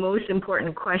two most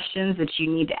important questions that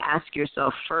you need to ask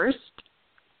yourself first.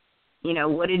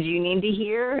 What did you need to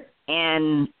hear,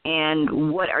 and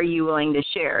what are you willing to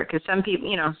share? Because some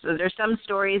people, so there's some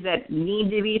stories that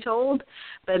need to be told,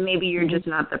 but maybe you're just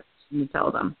not the person to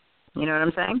tell them. You know what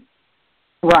I'm saying?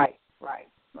 Right.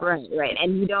 Right.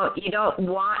 And you don't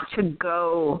want to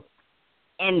go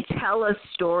and tell a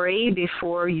story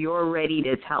before you're ready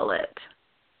to tell it.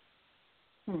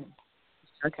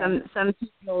 Okay. Some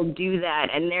people do that,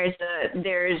 and there's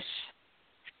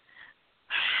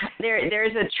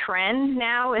a trend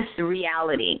now with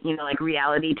reality, like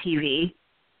reality TV.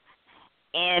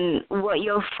 And what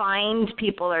you'll find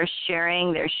people are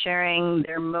sharing, they're sharing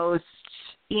their most,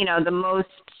 the most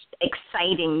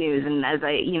exciting news. And as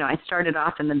I started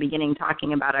off in the beginning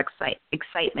talking about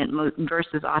excitement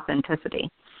versus authenticity.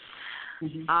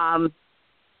 Mm-hmm.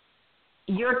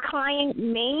 Your client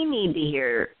may need to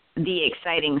hear the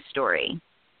exciting story,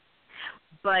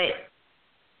 but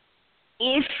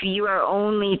if you are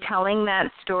only telling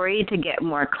that story to get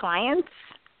more clients,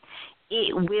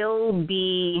 it will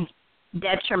be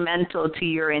detrimental to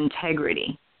your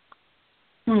integrity,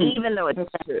 even though it's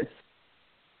the truth.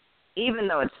 Even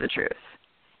though it's the truth,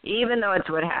 even though it's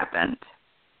what happened,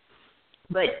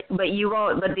 but you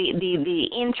won't. But the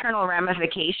internal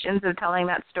ramifications of telling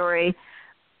that story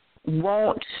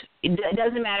won't. It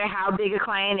doesn't matter how big a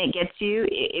client it gets you.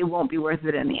 It won't be worth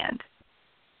it in the end.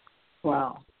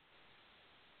 Wow.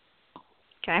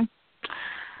 Okay.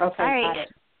 Okay. All right. Got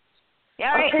it.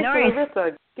 Yeah. All right. Okay, No so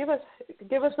Nerissa,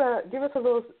 give us a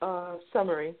little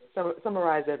summary.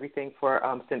 Summarize everything for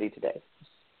Cindy today.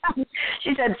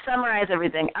 She said, "Summarize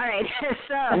everything." All right. So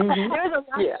there's a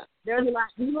lot. Yeah. There's a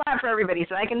lot for everybody.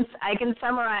 So I can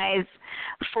summarize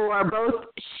for both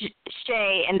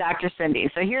Shay and Dr.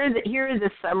 Cindy. So here are the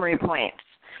summary points.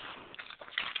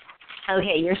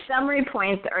 Okay, your summary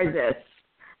points are this.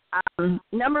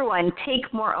 Number one,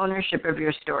 take more ownership of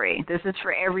your story. This is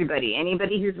for everybody.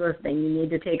 Anybody who's listening, you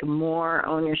need to take more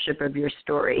ownership of your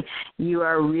story. You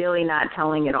are really not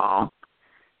telling it all.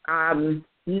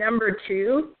 Number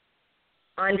two,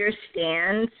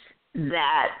 understand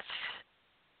that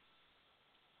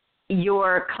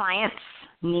your clients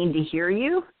need to hear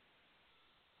you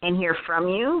and hear from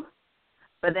you.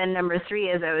 But then number three,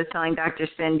 as I was telling Dr.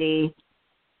 Cindy,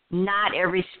 not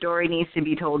every story needs to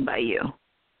be told by you.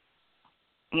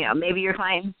 Maybe your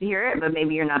client needs to hear it, but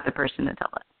maybe you're not the person to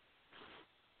tell it.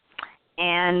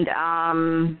 And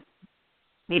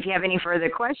if you have any further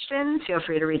questions, feel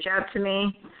free to reach out to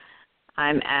me.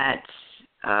 I'm at,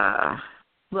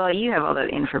 you have all the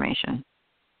information.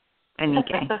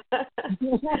 Anike.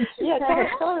 Yeah,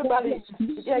 tell everybody.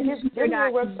 Yeah, give me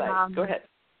your website. Go ahead.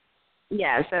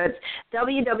 Yeah, so it's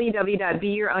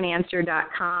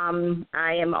www.beyouronanswer.com.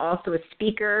 I am also a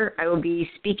speaker. I will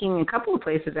be speaking in a couple of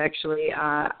places, actually.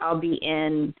 I'll be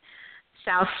in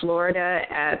South Florida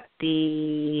at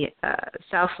the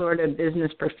South Florida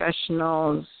Business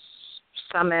Professionals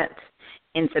Summit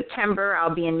in September.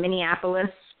 I'll be in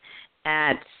Minneapolis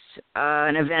at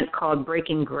an event called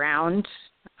Breaking Ground.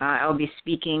 I'll be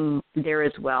speaking there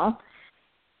as well.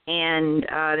 And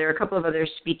there are a couple of other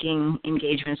speaking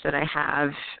engagements that I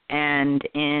have. And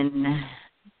in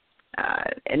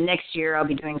next year, I'll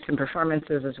be doing some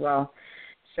performances as well.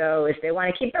 So if they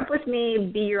want to keep up with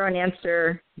me,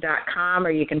 beyouronanswer.com,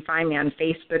 or you can find me on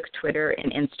Facebook, Twitter,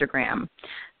 and Instagram.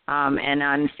 And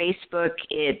on Facebook,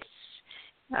 it's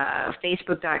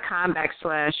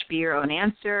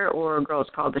facebook.com/beyouronanswer or Girls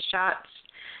Call the Shots.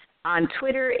 On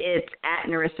Twitter, it's at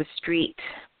Nerissa Street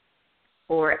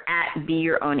or at Be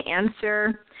Your Own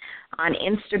Answer. On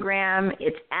Instagram,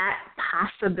 it's at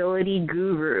Possibility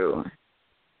Guru.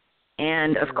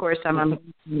 And, of course, I'm on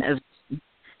LinkedIn as well.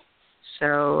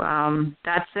 So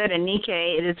that's it. Anike,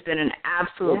 it has been an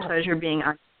absolute pleasure being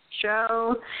on the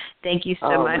show. Thank you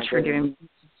so much for doing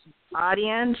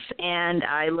audience, and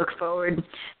I look forward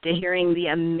to hearing the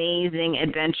amazing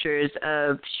adventures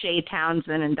of Shay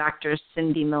Townsend and Dr.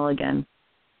 Cindy Milligan.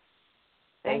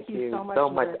 Thank you so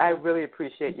much. I really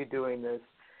appreciate you doing this.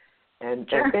 And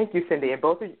thank you, Cindy. And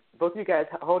both of you guys,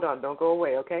 hold on. Don't go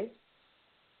away, okay?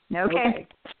 Okay.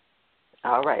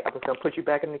 All right. I'm just going to put you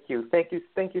back in the queue. Thank you,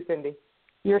 Cindy.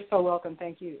 You're so welcome.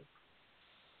 Thank you.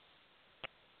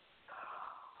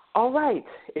 All right.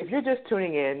 If you're just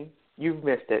tuning in, you've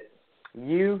missed it.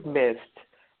 You've missed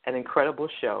an incredible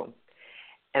show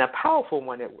and a powerful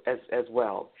one as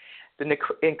well. The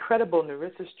incredible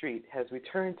Nerissa Street has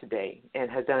returned today and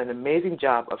has done an amazing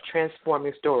job of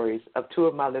transforming stories of two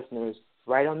of my listeners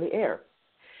right on the air.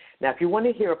 Now, if you want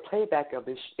to hear a playback of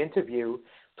this interview,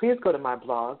 please go to my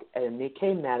blog at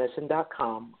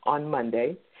anikmadison.com on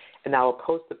Monday, and I will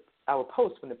post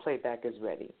when the playback is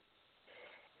ready.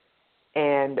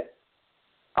 And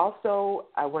also,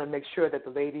 I want to make sure that the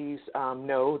ladies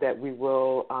know that we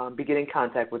will be getting in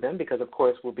contact with them because, of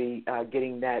course, we'll be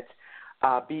getting that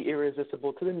Be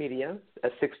Irresistible to the Media, a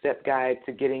 6-step guide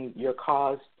to getting your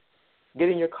cause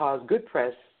good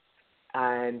press,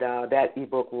 and that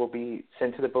ebook will be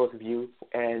sent to the both of you.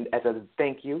 And as a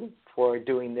thank you for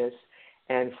doing this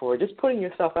and for just putting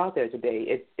yourself out there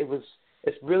today,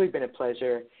 it's really been a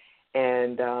pleasure.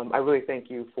 And I really thank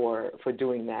you for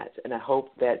doing that. And I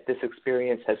hope that this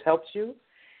experience has helped you.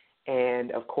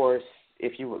 And, of course,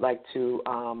 if you would like to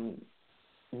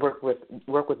work with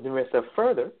Nerissa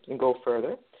further and go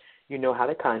further, you know how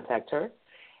to contact her.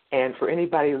 And for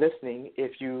anybody listening,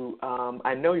 if you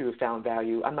I know you have found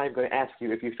value. I'm not even going to ask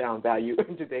you if you found value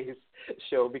in today's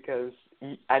show because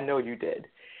I know you did.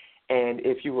 And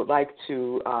if you would like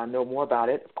to know more about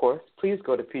it, of course, please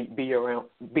go to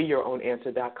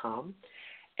BeYourOwnAnswer.com.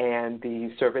 And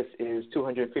the service is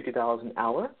 $250 an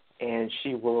hour. And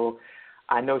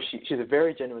I know she's a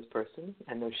very generous person.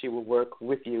 I know she will work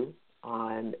with you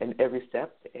in every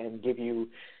step and give you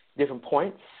different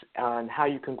points on how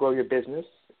you can grow your business.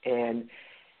 And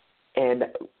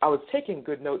I was taking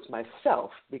good notes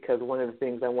myself because one of the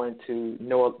things I wanted to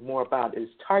know more about is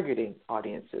targeting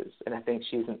audiences, and I think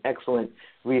she's an excellent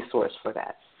resource for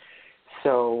that.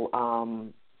 So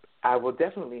I will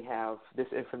definitely have this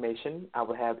information. I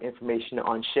will have information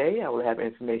on Shay. I will have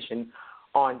information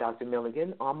on Dr.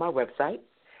 Milligan on my website,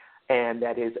 and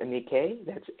that is Anike,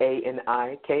 that's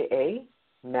ANIKA,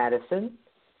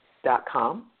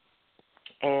 Madison.com.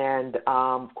 And,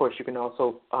 of course, you can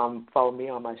also follow me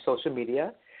on my social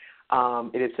media.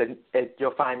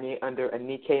 You'll find me under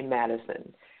Anike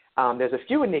Madison. There's a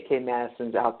few Anike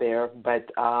Madisons out there, but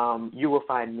you will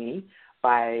find me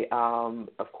by,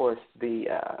 of course,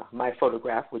 my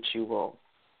photograph, which you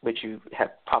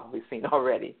have probably seen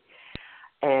already.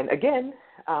 And, again,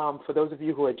 for those of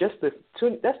you who are just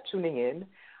tuning in,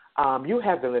 you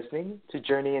have been listening to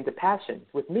Journey into Passion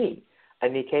with me,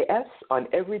 Anike S. on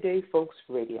Everyday Folks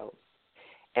Radio.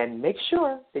 And make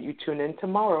sure that you tune in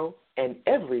tomorrow and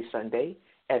every Sunday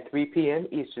at 3 p.m.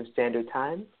 Eastern Standard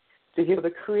Time to hear the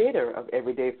creator of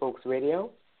Everyday Folks Radio.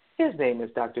 His name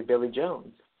is Dr. Billy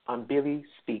Jones on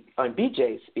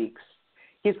BJ Speaks.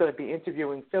 He's going to be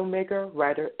interviewing filmmaker,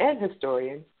 writer, and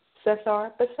historian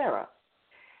Cesar Becerra.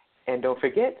 And don't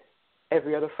forget,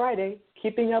 every other Friday,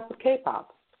 Keeping Up with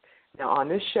K-Pop. Now, on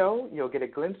this show, you'll get a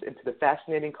glimpse into the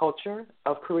fascinating culture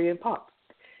of Korean pop.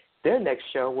 Their next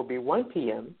show will be 1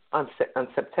 p.m. on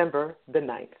September the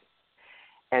 9th.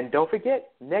 And don't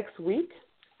forget, next week,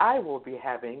 I will be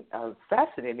having a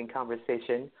fascinating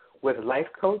conversation with life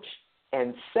coach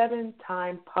and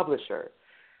 7-time publisher.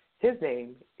 His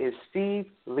name is Steve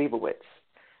Leibowitz.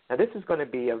 Now, this is going to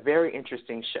be a very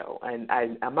interesting show, and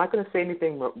I'm not going to say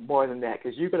anything more than that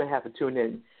because you're going to have to tune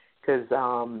in because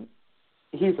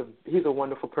he's a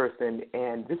wonderful person,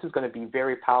 and this is going to be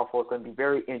very powerful. It's going to be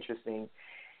very interesting,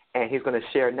 and he's going to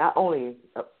share not only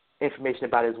information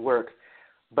about his work,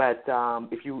 but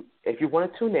if you want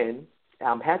to tune in,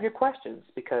 have your questions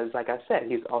because, like I said,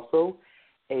 he's also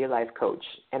a life coach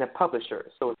and a publisher.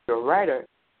 So if you're a writer,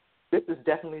 this is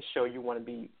definitely a show you want to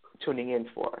be tuning in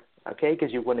for, okay?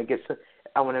 Because you want to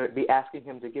I want to be asking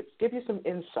him to give you some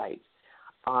insight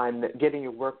on getting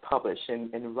your work published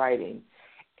and writing.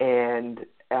 And,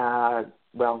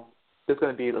 there's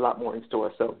going to be a lot more in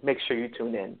store, so make sure you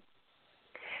tune in.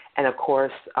 And, of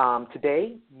course,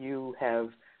 today you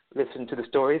have listened to the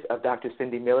stories of Dr.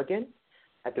 Cindy Milligan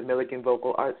at the Milligan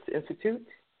Vocal Arts Institute,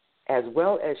 as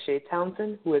well as Shay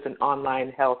Townsend, who is an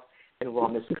online health and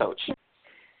wellness coach.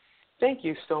 Thank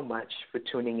you so much for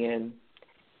tuning in,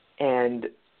 and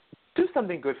do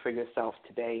something good for yourself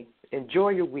today. Enjoy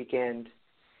your weekend,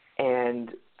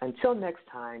 and until next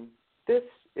time, this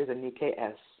is Anike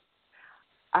S.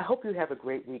 I hope you have a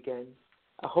great weekend.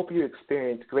 I hope you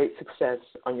experience great success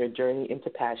on your journey into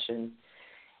passion.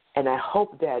 And I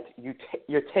hope that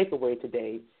your takeaway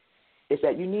today is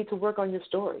that you need to work on your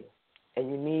story and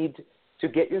you need to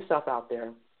get yourself out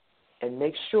there and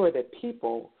make sure that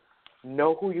people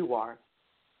know who you are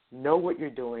know what you're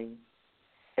doing,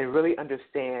 and really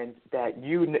understand that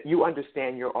you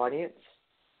understand your audience,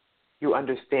 you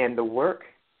understand the work,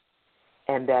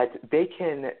 and that they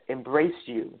can embrace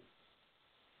you.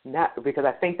 Not because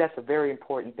I think that's a very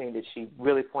important thing that she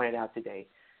really pointed out today,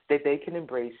 that they can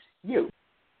embrace you.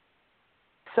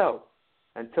 So,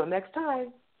 until next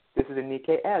time, this is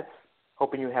Anike S.,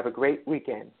 hoping you have a great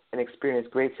weekend and experience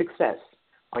great success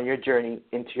on your journey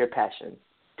into your passion.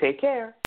 Take care.